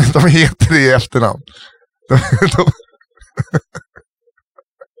 De heter det i efternamn.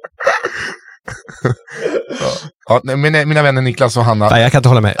 Ja, mina vänner Niklas och Hanna. Nej, jag kan inte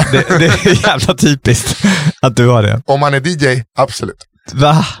hålla med. Det är jävla typiskt att du har det. Om man är DJ, absolut.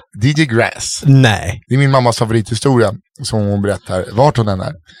 Va? DJ Grass. Nej. Det är min mammas favorithistoria som hon berättar vart hon än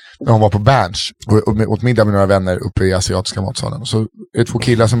är. När hon var på Berns och åt middag med några vänner uppe i asiatiska matsalen. Och så är det 2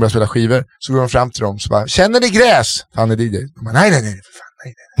 killar som börjar spela skivor. Så går de fram till dem och så bara, känner ni Gräs? Han är DJ. De bara, nej, för fan,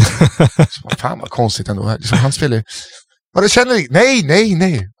 nej. Så bara, fan vad konstigt ändå. Liksom, han spelar ju... Vadå, känner ni?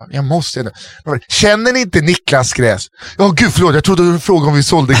 Nej. Jag måste ändå. Känner ni inte Niklas Gräs? Ja, gud förlåt. Jag trodde du frågade om vi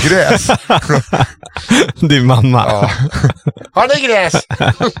sålde gräs. Din mamma. Ja. Har ni gräs?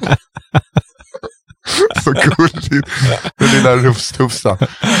 Så gulligt. Den lilla rufstufsa.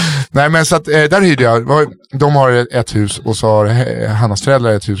 Nej, men så att där hyrde jag. De har ett hus och så har Hannas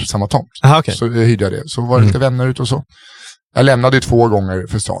föräldrar ett hus på samma tomt. Aha, okay. Så hyrde jag det. Så var det lite vänner ute och så. Jag lämnade 2 gånger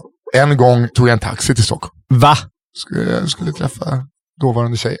för stan. En gång tog jag en taxi till Stockholm. Va? Jag skulle träffa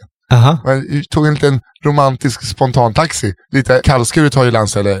dåvarande tjejen. Aha. Jag tog en liten romantisk spontan taxi. Lite kallskuret har ju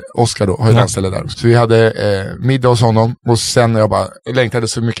landställe, Oskar då har ju landställe där. Så vi hade middag hos honom och sen jag bara längtade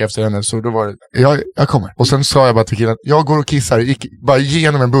så mycket efter henne så då var det, jag kommer. Och sen sa jag bara till killen, jag går och kissar, gick bara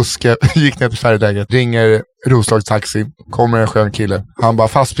genom en buske, gick ner till färgläget, ringer Roslagstaxi, kommer en skön kille. Han bara,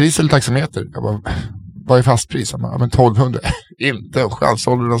 fastpris eller taxameter? Jag bara, vad är fastpris? Han bara, men 1200. Inte en chans,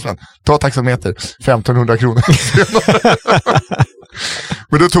 håller du någonstans. Ta taxameter, 1500 kronor.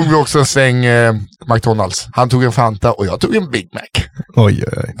 Men då tog vi också en sväng McDonalds. Han tog en Fanta och jag tog en Big Mac. Oj.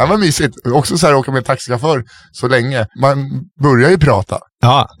 Det var mysigt. Också så här åka med en taxichaufför så länge. Man börjar ju prata.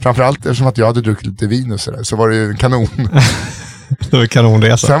 Ja. Framförallt eftersom att jag hade druckit lite vin och sådär. Så var det ju en kanon. Det var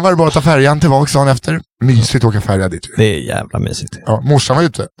kanonresa. Sen var det bara att ta färjan tillbaka dagen efter. Mysigt att åka färja dit. Det är jävla mysigt. Ja, morsan var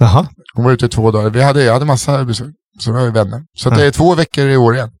ute. Jaha. Hon var ute 2 dagar. Jag hade massa besök. Så var vi vänner. Så det är 2 veckor i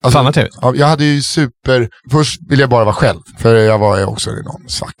år igen. Alltså, fan vad trevligt. Ja, jag hade ju först ville jag bara vara själv. För jag var också i någon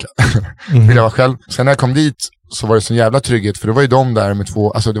svacka. Ville jag vara själv. Sen när jag kom dit så var det sån jävla trygghet, för det var ju de där med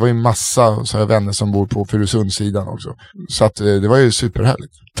 2, alltså det var ju massa så här vänner som bor på Furusundssidan också. Så att det var ju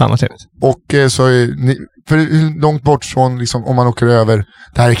superhärligt. Fan vad trevligt. Och så för hur långt bort från, liksom, om man åker över,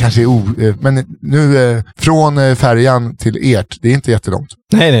 det här är kanske men nu från färjan till ert, det är inte jättelångt.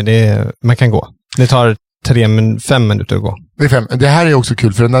 Nej, man kan gå. Det tar 5 minuter att gå. Det här är också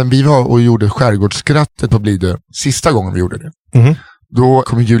kul, för när vi var och gjorde skärgårdsskrattet på Blidö, sista gången vi gjorde det, då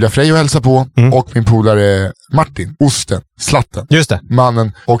kom Julia Frey och hälsa på, och min polare Martin, Osten, Slatten, just det,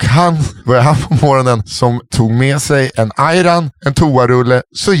 mannen, och han på morgonen som tog med sig en ayran, en toarulle,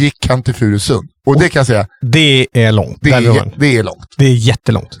 så gick han till Furusund. Och det kan jag säga, det är långt. Det är långt. Det är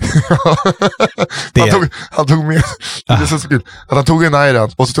jättelångt. Han tog med, det är så kul, att han tog en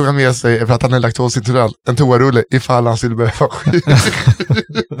ayran och så tog han med sig, för att han är laktosintolerant, en toarulle ifall han skulle behöva skit.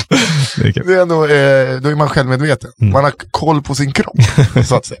 Det är nog, då är man självmedveten. Man har koll på sin kropp,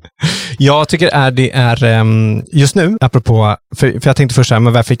 så att säga. Jag tycker det är just nu, apropå, för jag tänkte först här,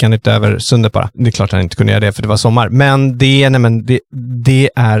 men varför fick han inte över sundet bara? Det är klart han inte kunde göra det, för det var sommar. Men det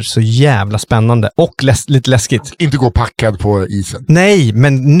är så jävla spännande och lite läskigt. Inte gå packad på isen. Nej,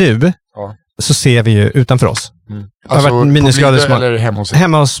 men nu så ser vi ju utanför oss. Alltså på minusgrader eller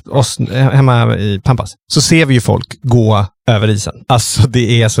hemma hos oss? Hemma i Pampas. Så ser vi ju folk gå över isen. Alltså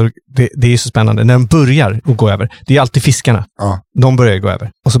det är så spännande. När de börjar att gå över, det är alltid fiskarna. De börjar gå över.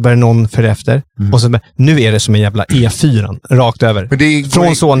 Och så börjar någon följa efter. Och så nu är det som en jävla E4 rakt över. Men det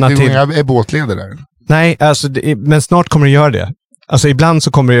från Solna till... är båtleder där? Nej, alltså men snart kommer det göra det. Alltså ibland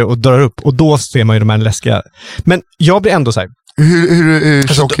så kommer det att dra upp och då ser man ju de här läskiga. Men jag blir ändå så här. Hur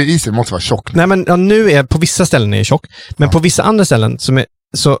tjock är isen? Måste vara tjock. Nej, men nu är på vissa ställen är det tjock, men på vissa andra ställen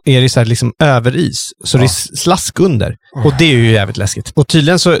så är det så här liksom överis, så det är slask under. Och det är ju jävligt läskigt. Och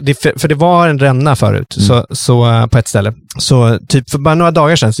tydligen så, för det var en ränna förut, så på ett ställe. Så typ för bara några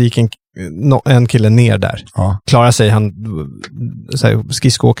dagar sedan så gick en kille ner där. Klarade sig, han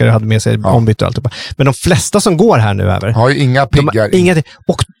skridskoåkare hade med sig ombyte och allt. Men de flesta som går här nu över har ju inga piggar.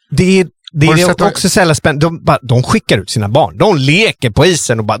 Och det är också sällan spännande. De skickar ut sina barn. De leker på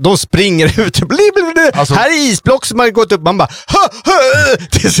isen och de springer ut. Alltså, här är isblock som har gått upp. Man bara...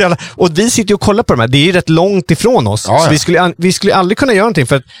 Det är så jävla... Och vi sitter och kollar på de här. Det är ju rätt långt ifrån oss. Så vi skulle aldrig kunna göra någonting.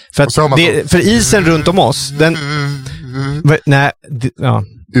 För isen runt om oss... Den... Nej,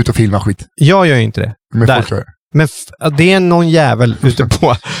 ut och filma skit. Jag gör ju inte det. Men det är någon jävel ute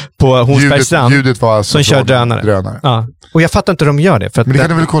på Hornsbergsstrand ljudet var alltså som kör drönare. Ja. Och jag fattar inte hur de gör det. För att men det kan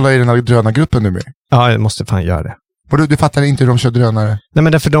du väl kolla i den här drönargruppen nu med? Ja, jag måste fan göra det. Och du fattar inte hur de kör drönare? Nej,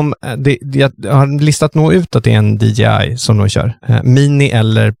 men därför jag har listat nog ut att det är en DJI som de kör. Mini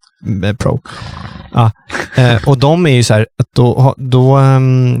eller Pro. Ja. Och de är ju så här, att då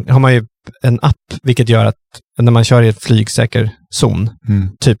har man ju en app, vilket gör att när man kör i ett flygsäker zon,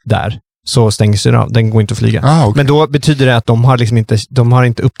 typ där, så stängs den av. Den går inte att flyga. Okay. Men då betyder det att de har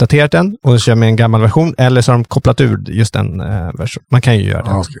inte uppdaterat den och kör med en gammal version, eller så har de kopplat ur just den version. Man kan ju göra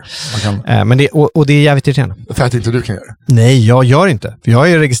det. Okay. Men det är jävligt irriterande. För att inte du kan göra det? Nej, jag gör inte. För jag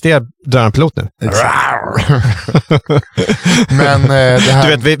är ju registrerad drönarpilot nu. Men det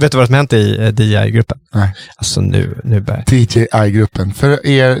här... Du vet vad som hänt i DJI-gruppen? Nej. Alltså nu börjar... DJI-gruppen. För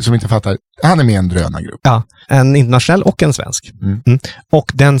er som inte fattar, han är med i en drönargrupp. Ja, en internationell och en svensk.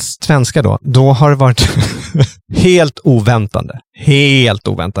 Och den svenska då har det varit helt oväntande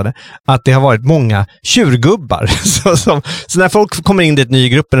att det har varit många tjurgubbar. Så när folk kommer in i ett ny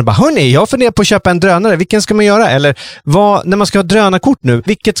gruppen och bara, hörni, jag funderar på att köpa en drönare, vilken ska man göra? Eller när man ska ha drönarkort nu,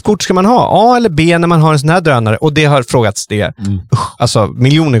 vilket kort ska man ha? A eller B när man har en sån här drönare? Och det har frågats alltså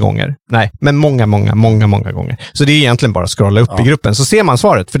miljoner gånger. Nej, men många gånger. Så det är egentligen bara att scrolla upp i gruppen, så ser man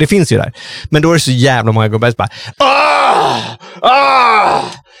svaret, för det finns ju där. Men då är det så jävla många gubbar som bara,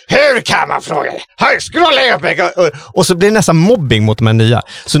 hur kan man fråga det? Och så blir det nästan mobbing mot de här nya.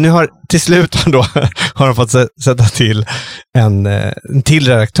 Så nu till slut har de fått sätta till en till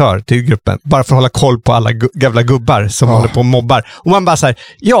redaktör till gruppen, bara för att hålla koll på alla jävla gubbar som håller på och mobbar. Och man bara så här,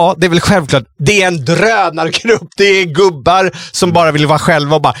 ja, det är väl självklart, det är en drönargrupp, det är gubbar som bara vill vara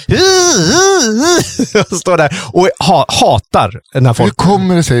själva och bara står där och hatar när folk... Hur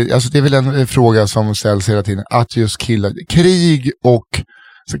kommer det sig, alltså det är väl en fråga som ställs hela tiden, att just killar, krig och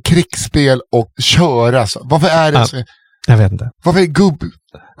krigsspel och köra, så. Varför är det så? Jag vet inte. Varför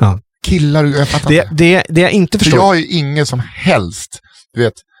är killar, jag fattar inte. Det jag inte förstår. För jag har ju ingen som helst, du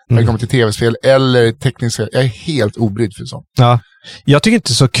vet, när det kommer till tv-spel eller tekniska, jag är helt obrydd för sånt. Ja, jag tycker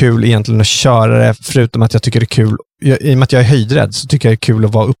inte så kul egentligen att köra det, förutom att jag tycker det är kul, i och med att jag är höjdrädd, så tycker jag det är kul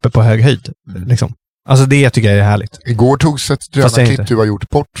att vara uppe på hög höjd, liksom. Alltså det tycker jag är härligt. Igår togs ett drönarklipp du har gjort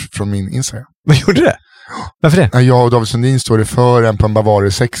bort från min Instagram. Vad gjorde det? Varför det? När jag och David Sundin står i fören på en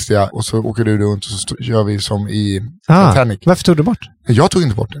Bavaria 60 och så åker du runt och så gör vi som i Titanic. Varför tog du bort? Jag tog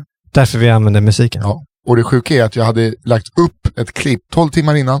inte bort det. Därför vi använder musiken. Ja. Och det sjuka är att jag hade lagt upp ett klipp 12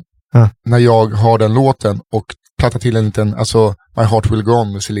 timmar innan när jag har den låten och plattar till en liten, alltså My Heart Will Go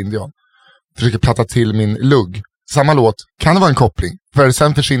On med Celine Dion. Försöker platta till min lugg. Samma låt, kan det vara en koppling? För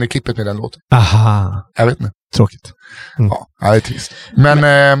sen försvinner klippet med den låten. Aha. Jag vet inte. Tråkigt. Ja, det är trist. Men,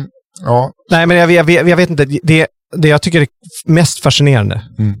 ja. Nej, men jag vet inte. Det jag tycker är mest fascinerande,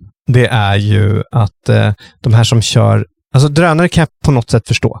 det är ju att de här som kör, alltså drönare kan jag på något sätt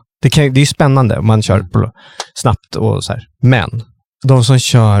förstå. Det är ju spännande om man kör snabbt och så här. Men de som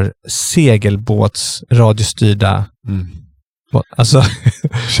kör segelbåts radiostyrda alltså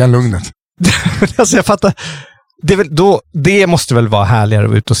känn lugnet. alltså jag fattar. Det måste väl vara härligare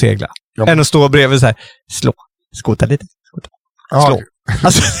att ut och segla än att stå bredvid så här, skota lite. Slå.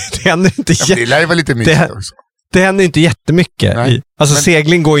 Alltså det händer inte det lär vara lite mycket också. Det händer inte jättemycket. Alltså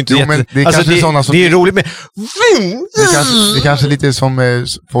segling går ju inte det är alltså det är roligt med det är kanske lite som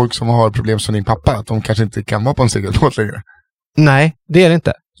folk som har problem som din pappa, att de kanske inte kan vara på en segelbåt längre. Nej, det är det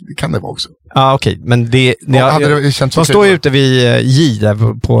inte. Det kan det vara också. Ja, okej, men de står ju ute vid J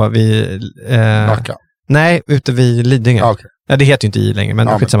där vid Nacka. Nej, ute vid Lidingö. Okay. Ja, det heter ju inte J längre,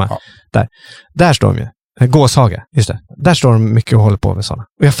 men skitsamma. Där står de ju. Gåshaga, just det. Där står de mycket och håller på med sådana.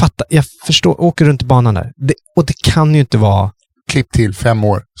 Och jag förstår, åker runt i banan där. Och det kan ju inte vara... Klipp till 5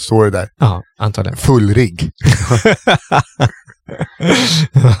 år, står det där. Ja, antagligen. Full rigg.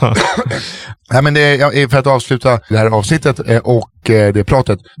 Nej, men det är, för att avsluta det här avsnittet och det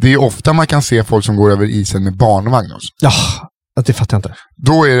pratet. Det är ofta man kan se folk som går över isen med barnvagn också. Ja, det fattar jag inte.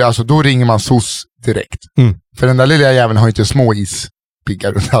 Då är det, alltså, då ringer man SOS direkt. För den där lilla jäveln har inte små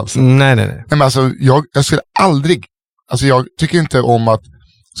ispiggar runt halsen. Nej. Men alltså, jag skulle aldrig... Alltså jag tycker inte om att...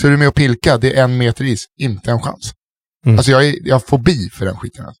 Så är du med och pilka, det är 1 meter is. Inte en chans. Alltså jag har fobi för den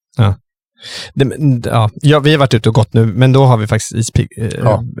skiten. Ja. Vi har varit ute och gått nu, men då har vi faktiskt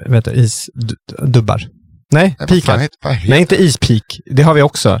isdubbar. Nej, pikar. Nej, inte ispik. Det har vi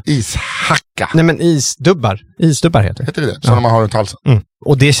också. Ishacka. Nej, men isdubbar. Isdubbar heter det. Heter det? Som man har runt halsen.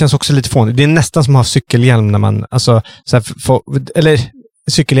 Och det känns också lite fånigt. Det är nästan som att ha cykelhjälm när man, alltså, så här, eller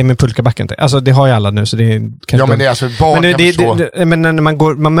cykelhjälm med pulkabacken. Alltså det har ju alla nu, så det är kanske... Ja, men det är alltså barn men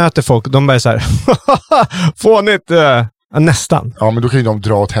när man möter folk, de bara så här fånigt. Nästan. Ja, men då kan ju de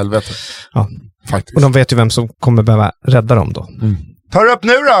dra åt helvete. Ja. Faktiskt. Och de vet ju vem som kommer behöva rädda dem då. Ta upp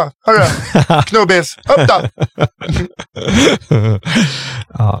nu då! Hörru! Knubbis! Upp då!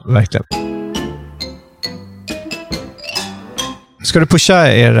 Ja, verkligen. Ska du pusha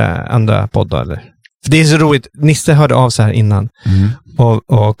er andra podd då, eller? För det är så roligt. Nisse hörde av sig här innan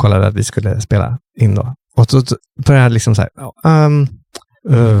och kollade att vi skulle spela in då. Och så började jag liksom så här...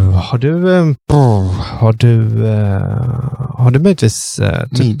 Har du möjligtvis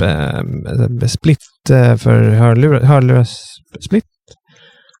typ split för hörlurar split?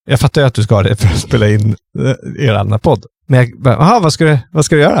 Jag fattar ju att du ska ha det för att spela in er andra podd. Men jag bara, vad ska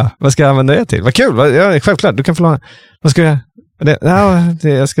du göra? Vad ska jag använda det till? Vad kul, ja, självklart, du kan få låna. Vad ska jag göra?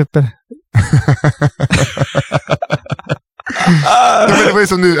 Jag ska spela. Men det var ju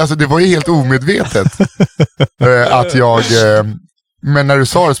som nu, alltså det var ju helt omedvetet att jag... Men när du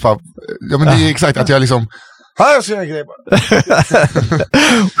sa det så bara, ja men det är exakt att jag liksom, här ser jag grejer bara.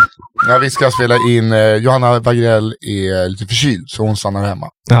 Ja, vi ska spela in, Johanna Wagrell är lite förkyld så hon stannar hemma.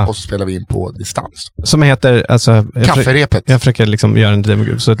 Ja. Och så spelar vi in på distans. Som heter, alltså... Kafferepet. Jag försöker liksom göra en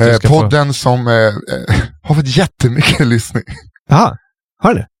demo så att du ska podden som har fått jättemycket lyssning. Jaha,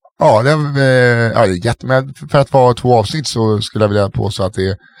 har det? Ja, det är jättemycket. För att vara 2 avsnitt så skulle jag vilja påstå att det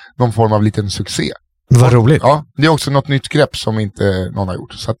är någon form av liten succé. Vad roligt. Ja, det är också något nytt grepp som inte någon har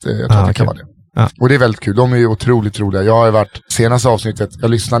gjort. Så att, jag tror att det kan vara det. Ja. Och det är väldigt kul. De är ju otroligt roliga. Jag har varit senaste avsnittet,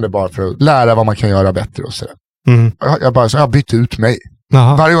 jag lyssnade bara för att lära vad man kan göra bättre och sådär. Jag bytte ut mig.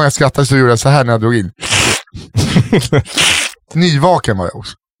 Aha. Varje gång jag skrattade så gjorde jag så här när jag drog in. Nyvaken var jag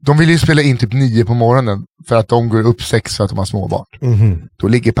också. De vill ju spela in typ 9 på morgonen för att de går upp 6 för att de har småbarn. Då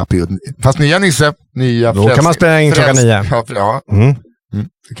ligger pappi och... Fast nya Nisse, nya då kan man spela in klockan 9. Ja.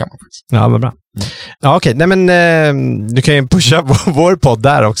 Det kan man faktiskt. Ja, vad bra. Ja, okej. Nej, men du kan ju pusha vår podd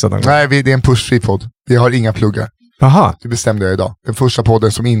där också. Nej, det är en pushfri podd. Vi har inga pluggar. Jaha. Det bestämde jag idag. Den första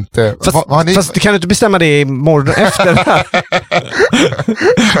podden som inte... Fast du kan inte bestämma det imorgon efter.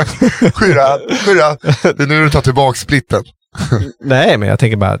 Skyrra. Det är nu du tar tillbaka splitten. Nej, men jag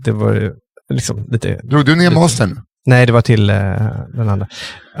tänker bara att det var liksom lite... Drog du ner mastern nu? Nej, det var till den andra.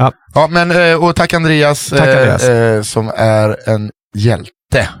 Ja, men och tack Andreas, som är en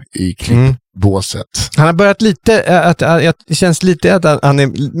hjälte i klipp båset. Han har börjat lite, det känns lite att han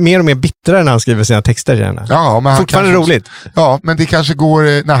är mer och mer bittrare när han skriver sina texter. Gärna. Ja, men fortfarande kanske, roligt. Ja, men det kanske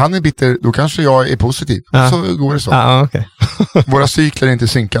går, när han är bitter, då kanske jag är positiv. Ja. Så går det så. Ja, okay. Våra cykler är inte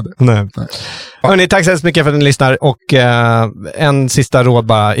synkade. Nej. Ja. Hörrni, tack så hemskt mycket för att ni lyssnar. Och en sista råd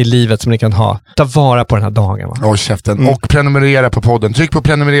bara i livet som ni kan ha. Ta vara på den här dagen. Va? Och käften. Och prenumerera på podden. Tryck på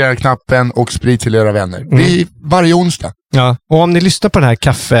prenumerera-knappen och sprid till era vänner. Det är varje onsdag. Ja, och om ni lyssnar på den här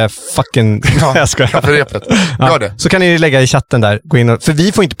kafferepet, gör det. Så kan ni lägga i chatten där, gå in och, för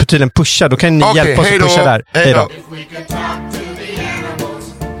vi får inte tydligen pusha, då kan ni hjälpa oss att pusha där. Hej då.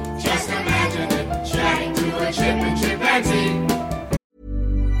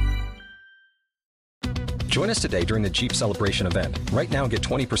 Join us today during the Jeep Celebration event. Right now, get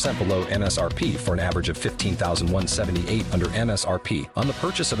 20% below MSRP for an average of $15,178 under MSRP on the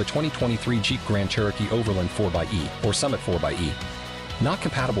purchase of a 2023 Jeep Grand Cherokee Overland 4xE or Summit 4xE. Not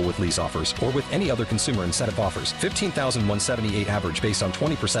compatible with lease offers or with any other consumer incentive offers. $15,178 average based on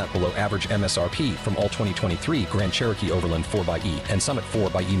 20% below average MSRP from all 2023 Grand Cherokee Overland 4xE and Summit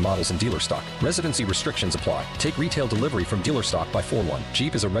 4xE models in dealer stock. Residency restrictions apply. Take retail delivery from dealer stock by 4/1.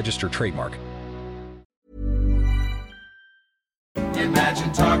 Jeep is a registered trademark.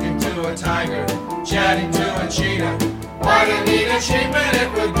 Imagine talking to a tiger, chatting to a cheetah. What a neat achievement it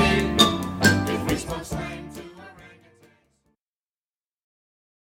would be.